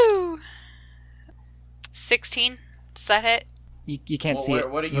 Woo! 16. Does that hit? You can't see it.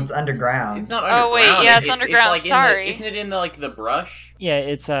 What are you? It's underground. It's not underground. Oh wait, yeah, it's underground. like Sorry. Isn't it in the brush? Yeah,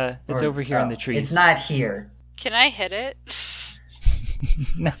 it's Or- over here in the trees. It's not here. Can I hit it?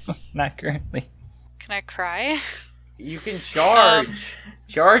 No, not currently. Can I cry? You can charge.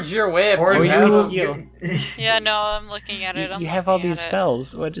 Charge your whip. Or you do have- you- Yeah, no, I'm looking at it. You have all these spells.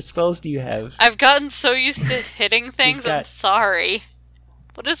 spells. What spells do you have? I've gotten so used to hitting things, I'm got- sorry.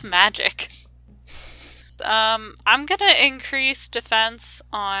 What is magic? I'm gonna increase defense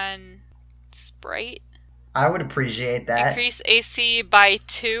on Sprite. I would appreciate that. Increase AC by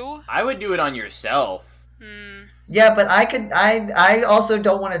 2. I would do it on yourself. Yeah, but I also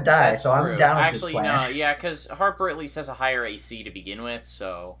don't want to die, That's so I'm true. down with Actually, this plan. no, yeah, because Harper at least has a higher AC to begin with,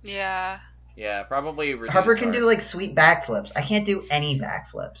 so Yeah. yeah, probably. Harper can do like sweet backflips. I can't do any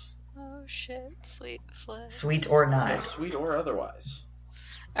backflips, Oh shit, sweet flip. sweet or not. sweet or otherwise.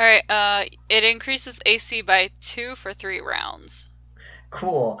 Alright, it increases AC by 2 for 3 rounds.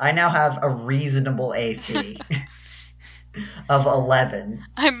 Cool. I now have a reasonable AC of 11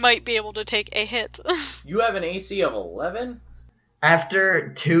 I might be able to take a hit. You have an AC of 11.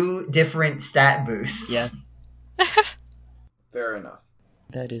 after 2 different stat boosts. Yeah, Fair enough.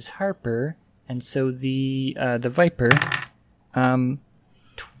 that is Harper, and so the Viper,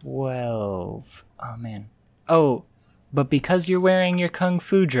 12. Oh man. Oh, but because you're wearing your kung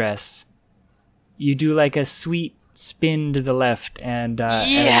fu dress, you do like a sweet spin to the left, and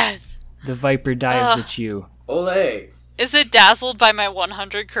Yes! as the Viper dives at you. Ole. Is it dazzled by my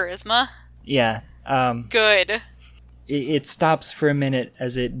 100 charisma? Yeah. Good. It stops for a minute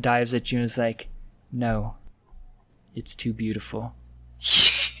as it dives at you and is like, "No, it's too beautiful."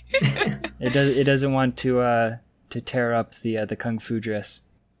 It doesn't want to tear up the kung fu dress.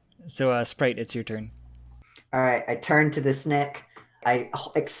 So Sprite, it's your turn. All right, I turn to the snake. I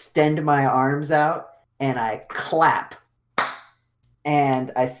extend my arms out and I clap.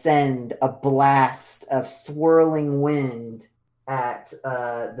 And I send a blast of swirling wind at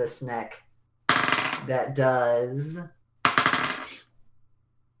the snake that does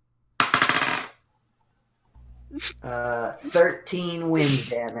 13 wind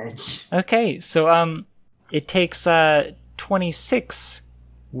damage. Okay, so it takes 26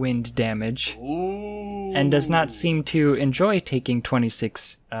 wind damage Ooh. and does not seem to enjoy taking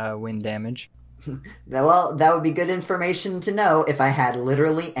 26 wind damage. Well, that would be good information to know if I had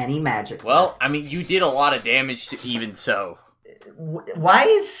literally any magic. Well, left. I mean, you did a lot of damage to even so. Why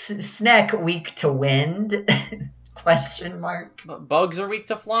is Sneck weak to wind? Question mark. Bugs are weak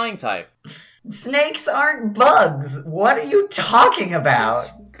to flying type. Snakes aren't bugs. What are you talking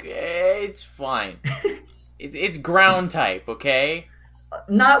about? It's fine. It's ground type, okay?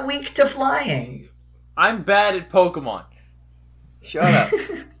 Not weak to flying. I'm bad at Pokemon. Shut up.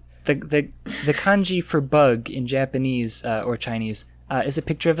 The kanji for bug in Japanese or Chinese is a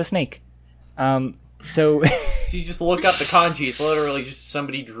picture of a snake. So So you just look up the kanji. It's literally just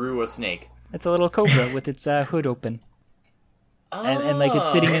somebody drew a snake. it's a little cobra with its hood open, Oh, and like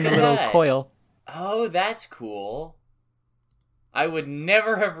it's sitting in a look at little that. coil. Oh, that's cool. I would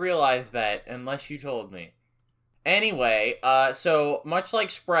never have realized that unless you told me. Anyway, so much like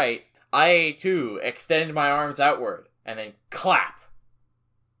Sprite, I too extend my arms outward and then clap.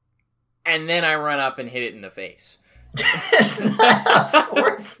 And then I run up and hit it in the face. That's not how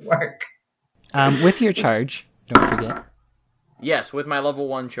swords work. With your charge, don't forget. Yes, with my level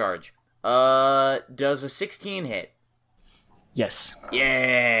 1 charge. Does a 16 hit? Yes,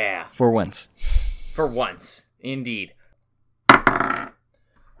 Yeah! for once. For once, indeed.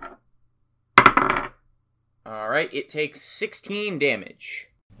 Alright, it takes 16 damage.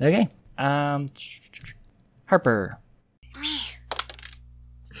 Okay. Harper.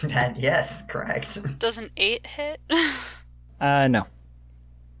 Yes, correct. Does an 8 hit? No.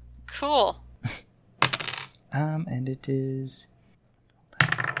 Cool. And it is.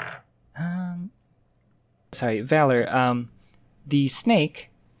 Sorry, Valor. The snake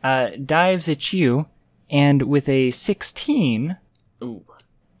dives at you, and with a 16, Ooh.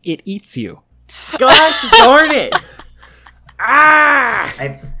 it eats you. Gosh darn it! Ah!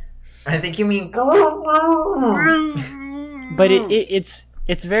 I think you mean. But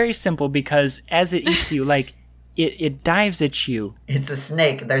it's very simple because as it eats you, like it dives at you. It's a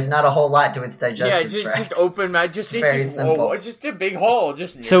snake. There's not a whole lot to its Yeah, digestive just tract. open my it's very just simple. whoa, just a big hole,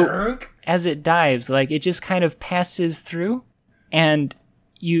 just So- nerk. As it dives, like it just kind of passes through, and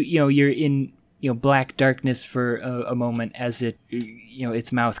you're in black darkness for a moment as it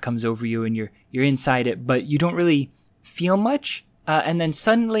its mouth comes over you and you're inside it, but you don't really feel much, and then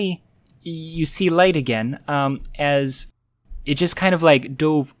suddenly you see light again, as it just kind of like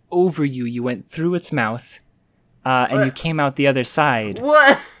dove over you. You went through its mouth, and you came out the other side.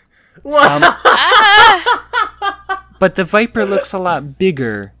 What? What? But the viper looks a lot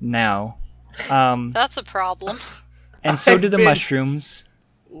bigger now. That's a problem. And so do the mushrooms.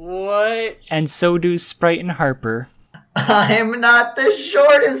 What? And so do Sprite and Harper. I'm not the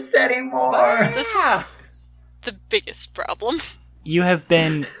shortest anymore. This is the biggest problem. You have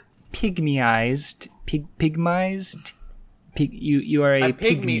been pygmyized. Pygmyized? You are a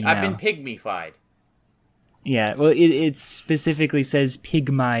pygmy now. I've been pygmified. Yeah, well, it specifically says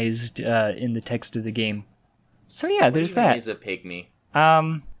pygmyized in the text of the game. So yeah, there's that. He's a pygmy.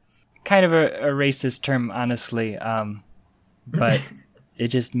 Kind of a racist term, honestly. But it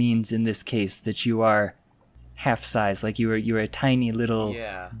just means in this case that you are half size, like you were a tiny little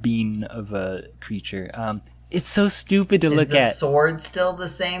bean of a creature. It's so stupid to look at. Is the sword still the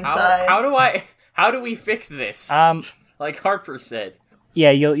same size? How do we fix this? Like Harper said.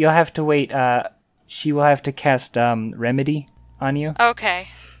 Yeah, you'll have to wait. She will have to cast remedy on you. Okay.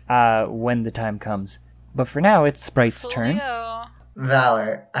 When the time comes. But for now, it's Sprite's turn.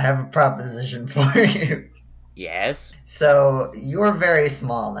 Valor, I have a proposition for you. Yes. So, you're very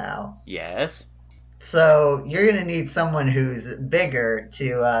small now. Yes. So, you're going to need someone who's bigger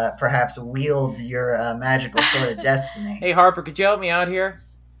to perhaps wield your magical sword of destiny. Hey, Harper, could you help me out here?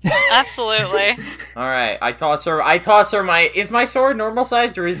 Absolutely. All right, I toss her is my sword normal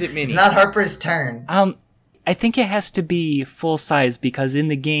sized or is it mini? It's not Harper's turn. I think it has to be full size because in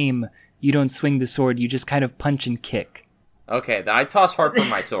the game, you don't swing the sword, you just kind of punch and kick. Okay, then I toss Harper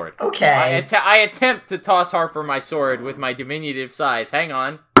my sword. Okay. I attempt to toss Harper my sword with my diminutive size. Hang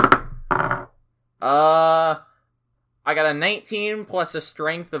on. I got a 19 plus a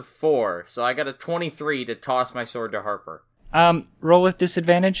strength of 4, so I got a 23 to toss my sword to Harper. Roll with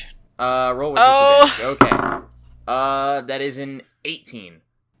disadvantage. Roll with disadvantage. Okay. That is an 18.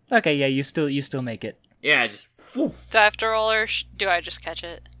 Okay, yeah, you still make it. Yeah, just. Woof. Do I have to roll or do I just catch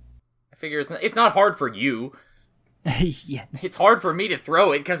it? I figure it's not hard for you. Yeah. It's hard for me to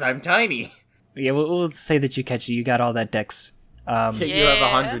throw it because I'm tiny. Yeah, we'll say that you catch it. You got all that dex. You have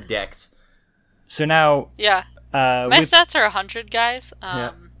 100 dex. So now. Yeah. My stats are 100, guys.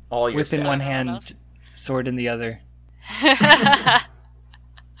 Yeah. All your whip in stats. one hand, sword in the other.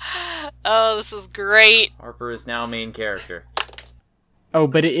 Oh, this is great. Harper is now main character. Oh,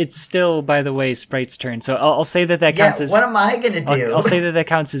 but it's still, by the way, Sprite's turn. So I'll say that counts as... what am I going to do? I'll say that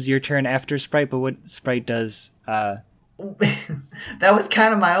counts as your turn after Sprite, but what Sprite does... That was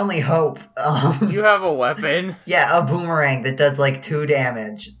kind of my only hope. You have a weapon? Yeah, a boomerang that does like 2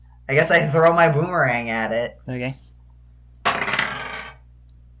 damage. I guess I throw my boomerang at it. Okay.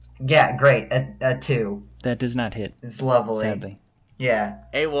 Yeah, great. A 2. That does not hit. It's lovely. Sadly. Yeah.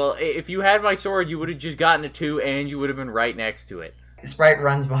 Hey, well, if you had my sword, you would have just gotten a 2, and you would have been right next to it. Sprite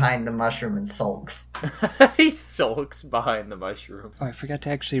runs behind the mushroom and sulks. He sulks behind the mushroom. Oh, I forgot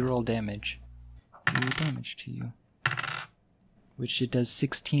to actually roll damage. Do damage to you. Which it does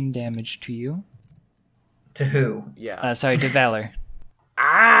 16 damage to you. To who? Yeah. Sorry, to Valor. Should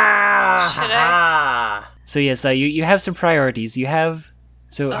I? So yes, you have some priorities. You have...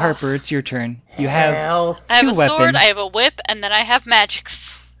 So, Harper, it's your turn. You have Health. I have a two sword, weapons. I have a whip, and then I have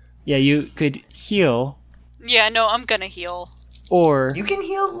magics. Yeah, you could heal, Yeah, no, I'm gonna heal. or... You can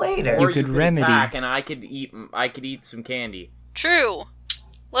heal later. Or You could you remedy. attack, and I could eat some candy. True.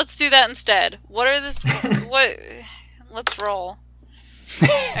 Let's do that instead. What are this? What? Let's roll.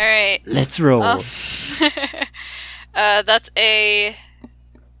 All right. Let's roll. That's a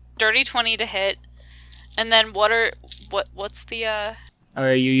dirty 20 to hit. And then what's the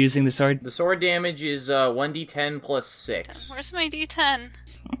Are you using the sword? The sword damage is 1d10 plus 6. Where's my D10?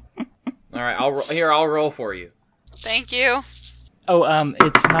 All right, I'll roll for you. Thank you. Oh,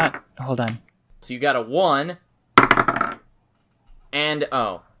 it's not... Hold on. So you got a 1 and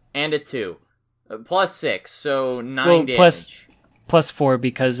a 2. Plus 6, so 9 damage. Plus 4,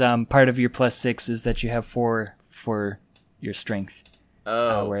 because part of your plus 6 is that you have 4 for your strength.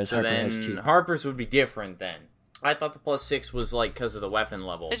 Whereas so Harper then has 2. Harper's would be different then. I thought the plus 6 was like because of the weapon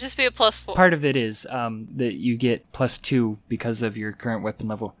level. It'd just be a plus 4. Part of it is that you get plus 2 because of your current weapon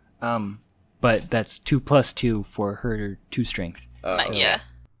level. But that's 2 plus 2 for her 2 strength. Yeah.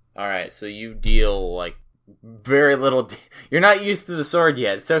 Alright, so you deal like very little... You're not used to the sword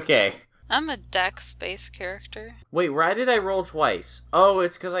yet, it's okay. I'm a dex-based character. Wait, why did I roll twice? Oh,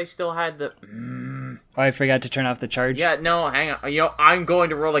 it's because I still had the... Oh, I forgot to turn off the charge? Yeah, no, hang on. You know, I'm going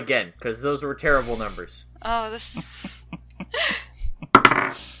to roll again, because those were terrible numbers. Oh, this...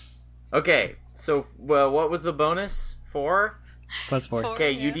 Okay, so what was the bonus for? Plus 4.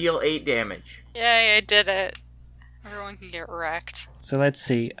 Okay, you deal 8 damage. Yay, I did it. Everyone can get wrecked. So let's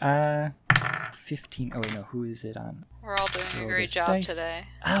see. 15. Oh, wait, no. Who is it on? We're all doing Roll a great this job dice. today.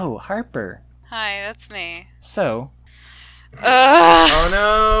 Oh, Harper. Hi, that's me. So, Ugh!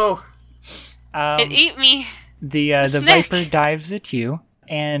 Oh It ate me. the snake. Viper dives at you,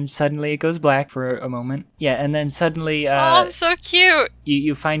 and suddenly it goes black for a moment. Yeah, and then suddenly Oh, I'm so cute.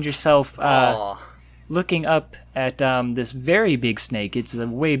 you find yourself no! Aw. looking up at this very big snake. It's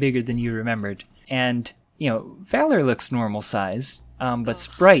way bigger than you remembered. And, Valor looks normal size. But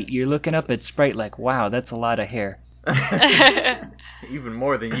Sprite, you're looking up at Sprite like, wow, that's a lot of hair. Even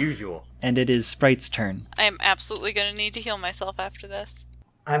more than usual. And it is Sprite's turn. I am absolutely going to need to heal myself after this.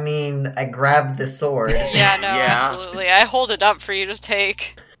 I mean, I grabbed the sword Yeah, no, Yeah. absolutely. I hold it up for you to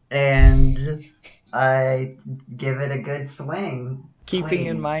take. and I give it a good swing. Keeping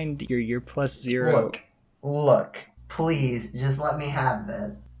in Please. mind your plus 0. Look, please, just let me have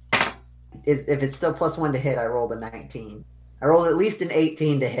this. If it's still +1 to hit, I rolled a 19. I rolled at least an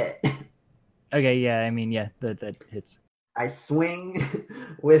 18 to hit. Okay, yeah, I mean, yeah, that hits. I swing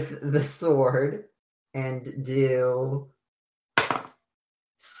with the sword and do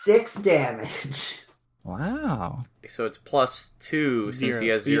 6 damage. Wow. So it's +2 since he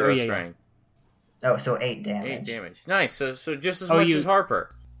has 0 Zero. Yeah, yeah. strength. Oh, so 8 8 damage. damage. Nice. So just as Oh, much you- as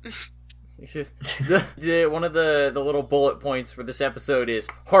Harper. One of the little bullet points for this episode is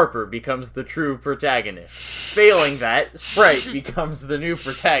Harper becomes the true protagonist. Failing that, Sprite becomes the new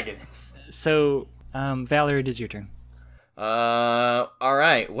protagonist. So, Valor, it is your turn.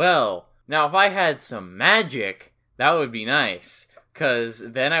 Alright, well, now if I had some magic, that would be nice. Because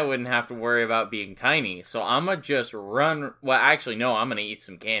then I wouldn't have to worry about being tiny. So I'm gonna just run. Well, actually, no, I'm gonna eat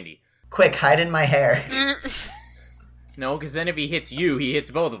some candy. Quick, hide in my hair. No, because then if he hits you, he hits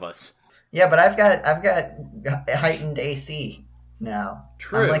both of us. Yeah, but I've got heightened AC now.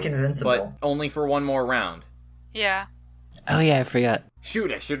 True. I'm like invincible. But only for one more round. Yeah. Oh, yeah, I forgot.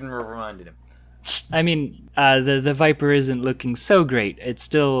 Shoot, I shouldn't have reminded him. I mean, the Viper isn't looking so great. It's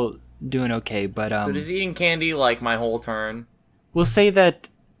still doing okay, but, So does eating candy like my whole turn? we'll say that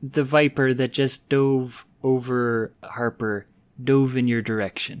the Viper that just dove over Harper dove in your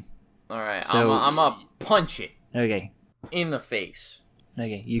direction. Alright, So- I'm gonna punch it Okay. in the face.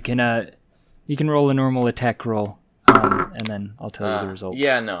 Okay, you can roll a normal attack roll, and then I'll tell you the result.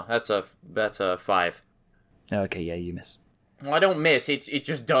 Yeah, no, that's a 5. Okay, yeah, you miss. Well, I don't miss. It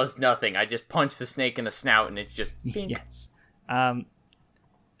just does nothing. I just punch the snake in the snout, and it's just dink. Yes.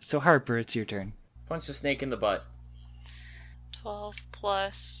 So Harper, it's your turn. Punch the snake in the butt. 12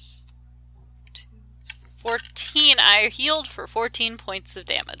 plus 2, 14. I healed for 14 points of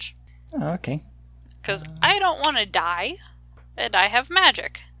damage. Oh, okay. Because I don't want to die, and I have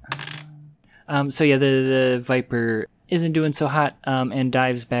magic. So yeah, the Viper isn't doing so hot, and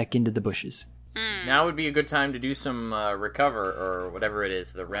dives back into the bushes. Now would be a good time to do some recover or whatever it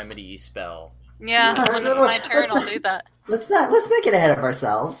is, the remedy spell. Yeah, when it's my turn, I'll do that. Let's not get ahead of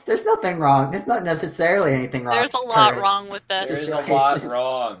ourselves. There's nothing wrong. There's not necessarily anything wrong. There's a lot Current. wrong with There's this. a lot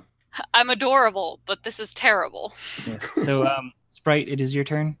wrong. I'm adorable, but this is terrible. Yeah. So Sprite, it is your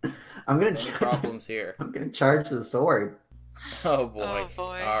turn. I'm gonna Any problems here? I'm gonna charge the sword. Oh boy. Oh,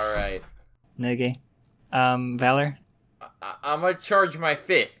 boy. All right. Okay. Valor. I'm gonna charge my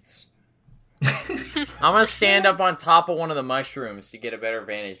fists. I'm gonna stand up on top of one of the mushrooms to get a better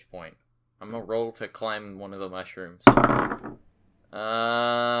vantage point. I'm gonna roll to climb one of the mushrooms.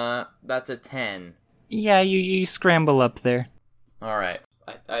 That's a 10. Yeah, you scramble up there. All right.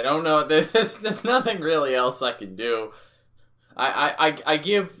 I don't know. There's nothing really else I can do. I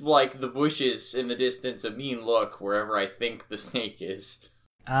give like the bushes in the distance a mean look wherever I think the snake is.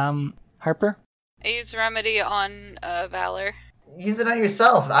 Harper. I use remedy on Valor. Use it on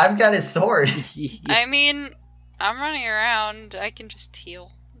yourself. I've got his sword. I mean, I'm running around. I can just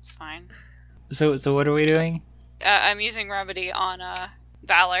heal. It's fine. So what are we doing? I'm using remedy on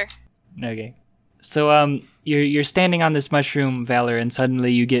Valor. Okay. So you're standing on this mushroom, Valor, and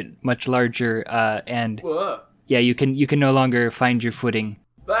suddenly you get much larger, and Whoa. yeah, you can no longer find your footing.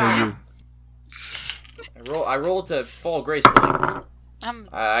 So you I roll to fall gracefully.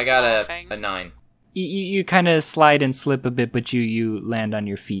 I got laughing. a 9. you kind of slide and slip a bit, but you land on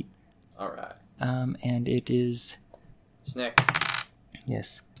your feet. All right. And it is Snake.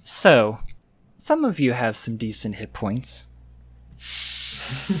 yes. So some of you have some decent hit points.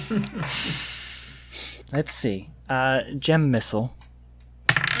 Let's see. Gem missile.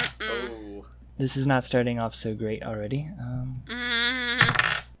 Oh. This is not starting off so great already.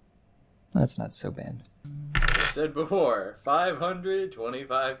 That's not so bad. I said before,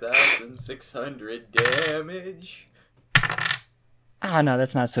 525,600 damage. Ah, no,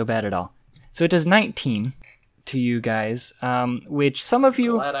 that's not so bad at all. So it does 19 to you guys, which some of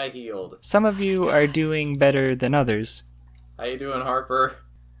you Glad I healed. are doing better than others. How you doing, Harper?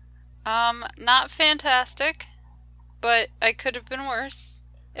 Not fantastic, but I could have been worse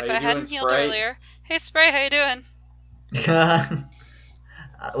if How you I hadn't doing, healed Sprite? earlier. Hey, Sprite, how you doing?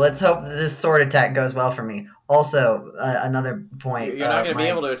 Let's hope this sword attack goes well for me. Also, another point. You're not going to be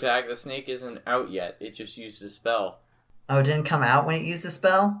able to attack. The snake isn't out yet. It just used a spell. Oh, it didn't come out when it used the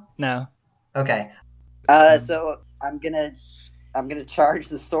spell? No. Okay. So I'm gonna charge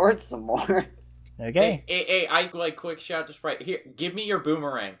the sword some more. Okay. Hey, I like quick shout to Sprite. Here, give me your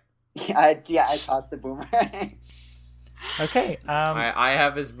boomerang. I tossed the boomerang. Okay. I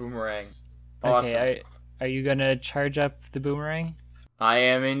have his boomerang. Awesome. Okay. Are you gonna charge up the boomerang? I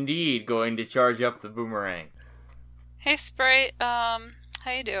am indeed going to charge up the boomerang. Hey, Sprite, how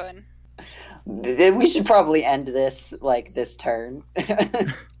you doing? We should probably end this this turn.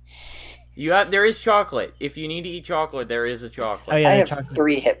 There is chocolate. If you need to eat chocolate, there is a chocolate. Oh yeah, I the have chocolate.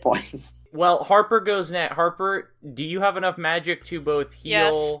 3 hit points. Well, Harper goes next. Harper, do you have enough magic to both heal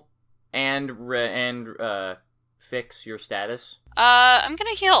Yes. and fix your status? I'm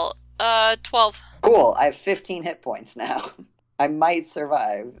gonna heal. 12. Cool. I have 15 hit points now. I might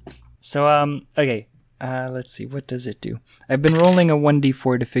survive. So okay. Let's see. What does it do? I've been rolling a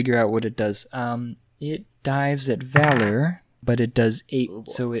 1d4 to figure out what it does. It dives at Valor, but it does 8,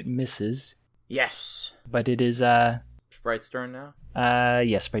 so it misses. Yes. But it is Sprite's turn now.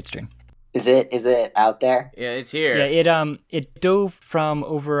 yes, Sprite's turn. Is it out there? Yeah, it's here. Yeah, it dove from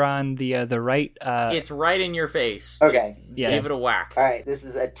over on the right. It's right in your face. Okay. Just Yeah. give it a whack. All right. This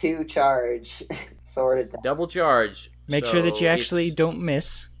is a 2 charge sword attack. Double charge. Make So sure that you actually it's- don't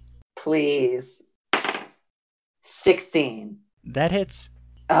miss. Please. 16. That hits.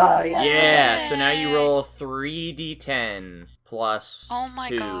 Oh yes. Yeah, so now you roll 3d10 plus Oh my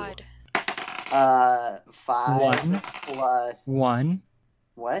 2. god. 5 1. plus 1.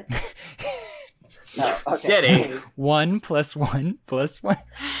 what? No. Okay. Jeddy. 1 plus 1 plus 1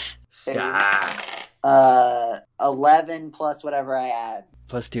 Stop. 11 plus whatever I add.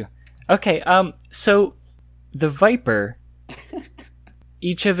 plus 2. Okay. So the Viper,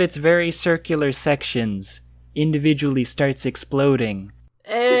 each of its very circular sections individually starts exploding.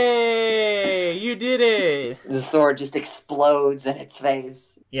 Hey, you did it! The sword just explodes in its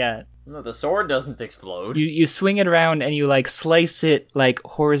face. Yeah. No, the sword doesn't explode. You swing it around and you like slice it like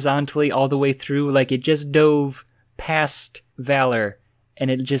horizontally all the way through, like it just dove past Valor and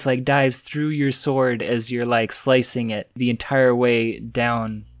it just like dives through your sword as you're like slicing it the entire way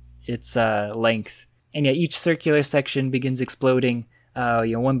down its length. And yeah, each circular section begins exploding,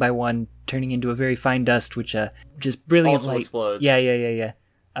 one by one, turning into a very fine dust, which just brilliant Also light. explodes. Yeah.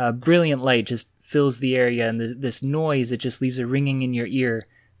 Brilliant light just fills the area, and this noise, it just leaves a ringing in your ear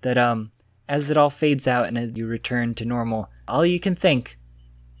that as it all fades out and you return to normal, all you can think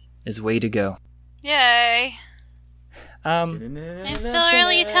is way to go. Yay. I'm still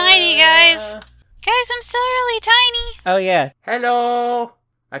really tiny, guys. Guys, I'm still really tiny. Oh yeah. Hello!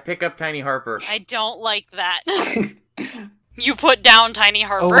 I pick up Tiny Harper. I don't like that. You put down Tiny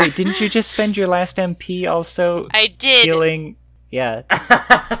Harper. Oh wait, didn't you just spend your last MP also I did. healing? Yeah.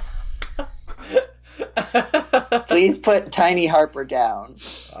 Please put Tiny Harper down.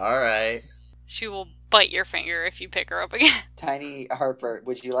 Alright. She will bite your finger if you pick her up again. Tiny Harper,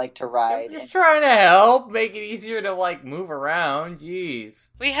 would you like to I'm ride? just trying to help, make it easier to, move around. Jeez.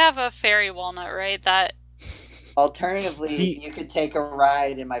 We have a fairy walnut, right? That Alternatively, you could take a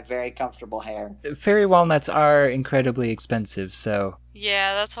ride in my very comfortable hair. Fairy walnuts are incredibly expensive, so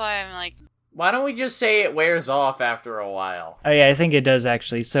yeah, that's why I'm like Why don't we just say it wears off after a while? oh yeah, I think it does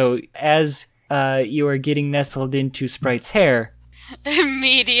actually. So as you are getting nestled into Sprite's hair,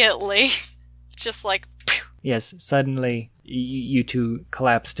 immediately just like pew. yes, suddenly you two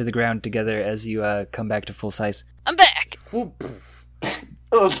collapse to the ground together as you come back to full size. I'm back.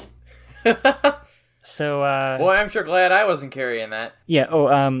 Oof. So Boy, I'm sure glad I wasn't carrying that. yeah,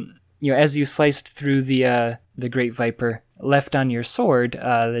 as you sliced through the Great Viper, left on your sword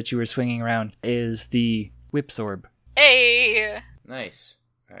that you were swinging around is the Whipsorb. Hey. Nice.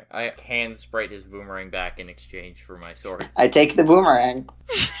 Alright, I hand Sprite his boomerang back in exchange for my sword. I take the boomerang.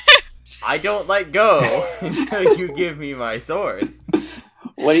 I don't let go until you give me my sword.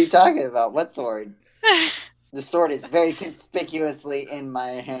 What are you talking about? What sword? The sword is very conspicuously in my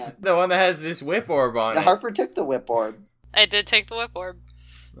hand. The one that has this whip orb on it. Harper took the whip orb. I did take the whip orb.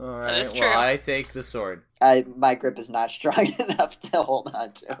 Alright, That is well, true. I take the sword. My grip is not strong enough to hold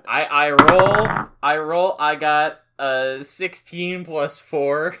on to it. I roll, I got a 16 plus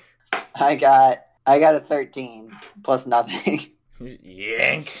 4. I got a 13 plus nothing.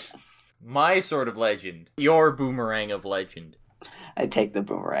 Yank. My sword of legend. Your boomerang of legend. I take the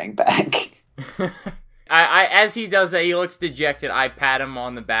boomerang back. I as he does that, he looks dejected. I pat him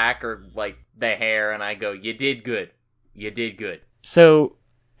on the back or like the hair, and I go, "You did good. You did good." So,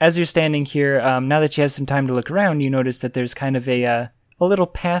 as you're standing here, now that you have some time to look around, you notice that there's kind of a little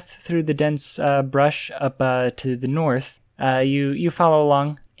path through the dense brush up to the north. You follow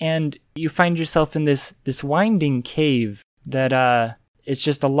along, and you find yourself in this winding cave that it's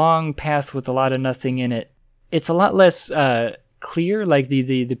just a long path with a lot of nothing in it. It's a lot less clear, like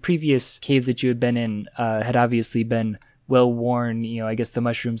the previous cave that you had been in had obviously been well worn. I guess the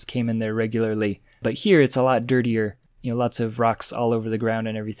mushrooms came in there regularly. But here it's a lot dirtier. Lots of rocks all over the ground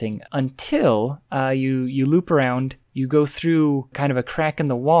and everything. Until you loop around, you go through kind of a crack in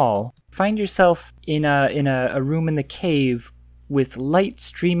the wall, find yourself in a room in the cave with light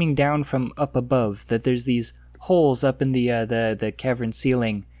streaming down from up above. That there's these holes up in the cavern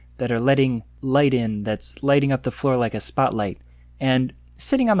ceiling that are letting light in, that's lighting up the floor like a spotlight. And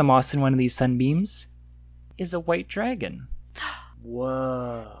sitting on the moss in one of these sunbeams is a white dragon.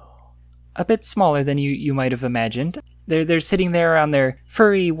 Whoa. A bit smaller than you might have imagined. They're sitting there on their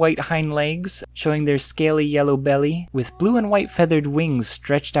furry white hind legs, showing their scaly yellow belly, with blue and white feathered wings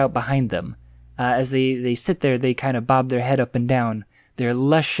stretched out behind them. As they sit there, they kind of bob their head up and down, their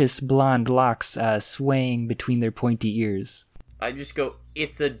luscious blonde locks swaying between their pointy ears. I just go,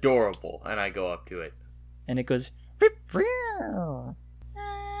 "It's adorable," and I go up to it. And it goes...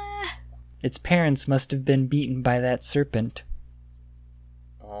 Its parents must have been beaten by that serpent.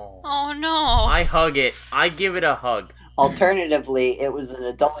 Oh no. I hug it. I give it a hug. Alternatively, it was an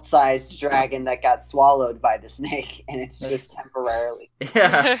adult-sized dragon that got swallowed by the snake, and it's just temporarily.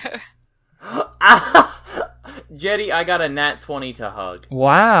 Yeah. Jeddy, I got a nat 20 to hug.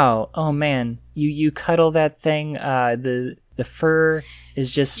 Wow. Oh man. You cuddle that thing. The fur is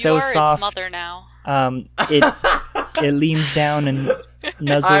just so soft. You are its mother now. It leans down and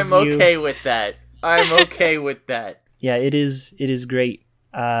nuzzles I'm you. okay with that. I'm okay with that. Yeah, it is great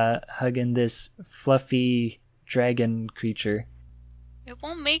hugging this fluffy dragon creature. It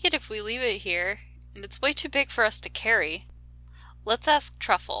won't make it if we leave it here, and it's way too big for us to carry. Let's ask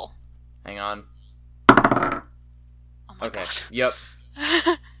Truffle. Hang on. Oh my Okay. God. Yep.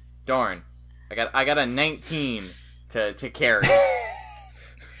 Darn. I got a 19 to carry.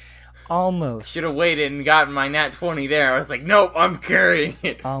 Almost. Should have waited and gotten my nat 20 there. I was like, nope, I'm carrying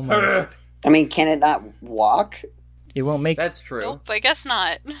it. Almost. I mean, can it not walk? It won't make... That's true. Nope, I guess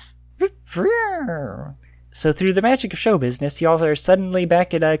not. So through the magic of show business, y'all are suddenly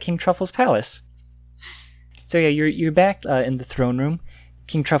back at King Truffle's palace. So yeah, you're back in the throne room.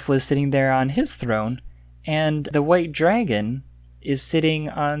 King Truffle is sitting there on his throne, and the white dragon is sitting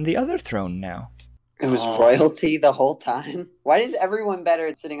on the other throne now. It was royalty the whole time? Why is everyone better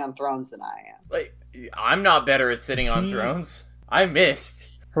at sitting on thrones than I am? Like, I'm not better at sitting on thrones. I missed.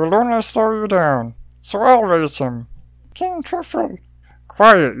 He'll only slow you down, so I'll raise him. King Truffle.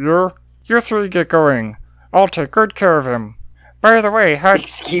 Quiet, you. You three get going. I'll take good care of him. By the way, how do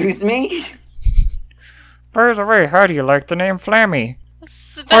you like the name Flammie?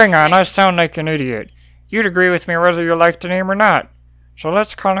 Hang on, I sound like an idiot. You'd agree with me whether you like the name or not. So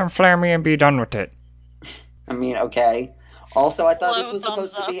let's call him Flammie and be done with it. I mean, okay. Also, I thought this Slow was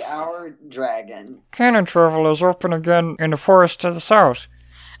supposed thumbs to be our dragon. Cannon travel is open again in the forest to the south.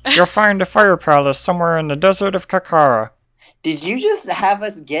 You'll find a fire palace somewhere in the desert of Kakara. Did you just have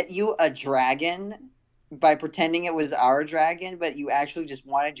us get you a dragon by pretending it was our dragon, but you actually just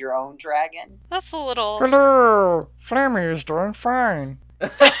wanted your own dragon? That's a little... Hello! Flammie is doing fine.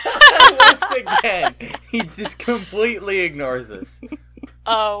 Once again, he just completely ignores us.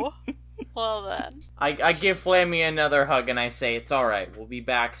 Oh. Well then. I give Flammie another hug and I say, it's alright, we'll be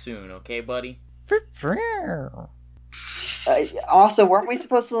back soon, okay, buddy? Also, weren't we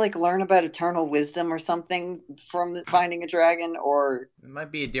supposed to learn about eternal wisdom or something from finding a dragon, or... It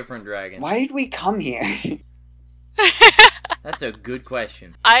might be a different dragon. Why did we come here? That's a good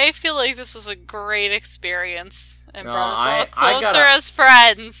question. I feel like this was a great experience and No, brought us all I closer as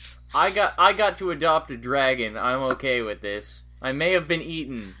friends. I got to adopt a dragon. I'm okay with this. I may have been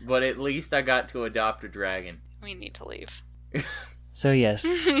eaten, but at least I got to adopt a dragon. We need to leave. So yes,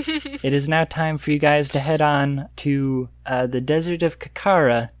 it is now time for you guys to head on to the desert of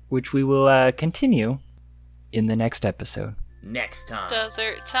Kakara, which we will continue in the next episode. Next time.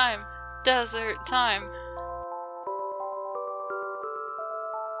 Desert time. Desert time.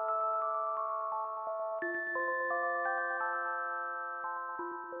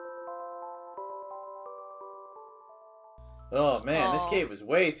 Oh man, this Oh. cave was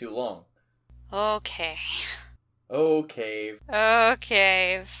way too long. Okay. Oh, cave. Oh,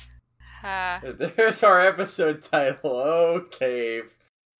 cave. There's our episode title. Oh, cave.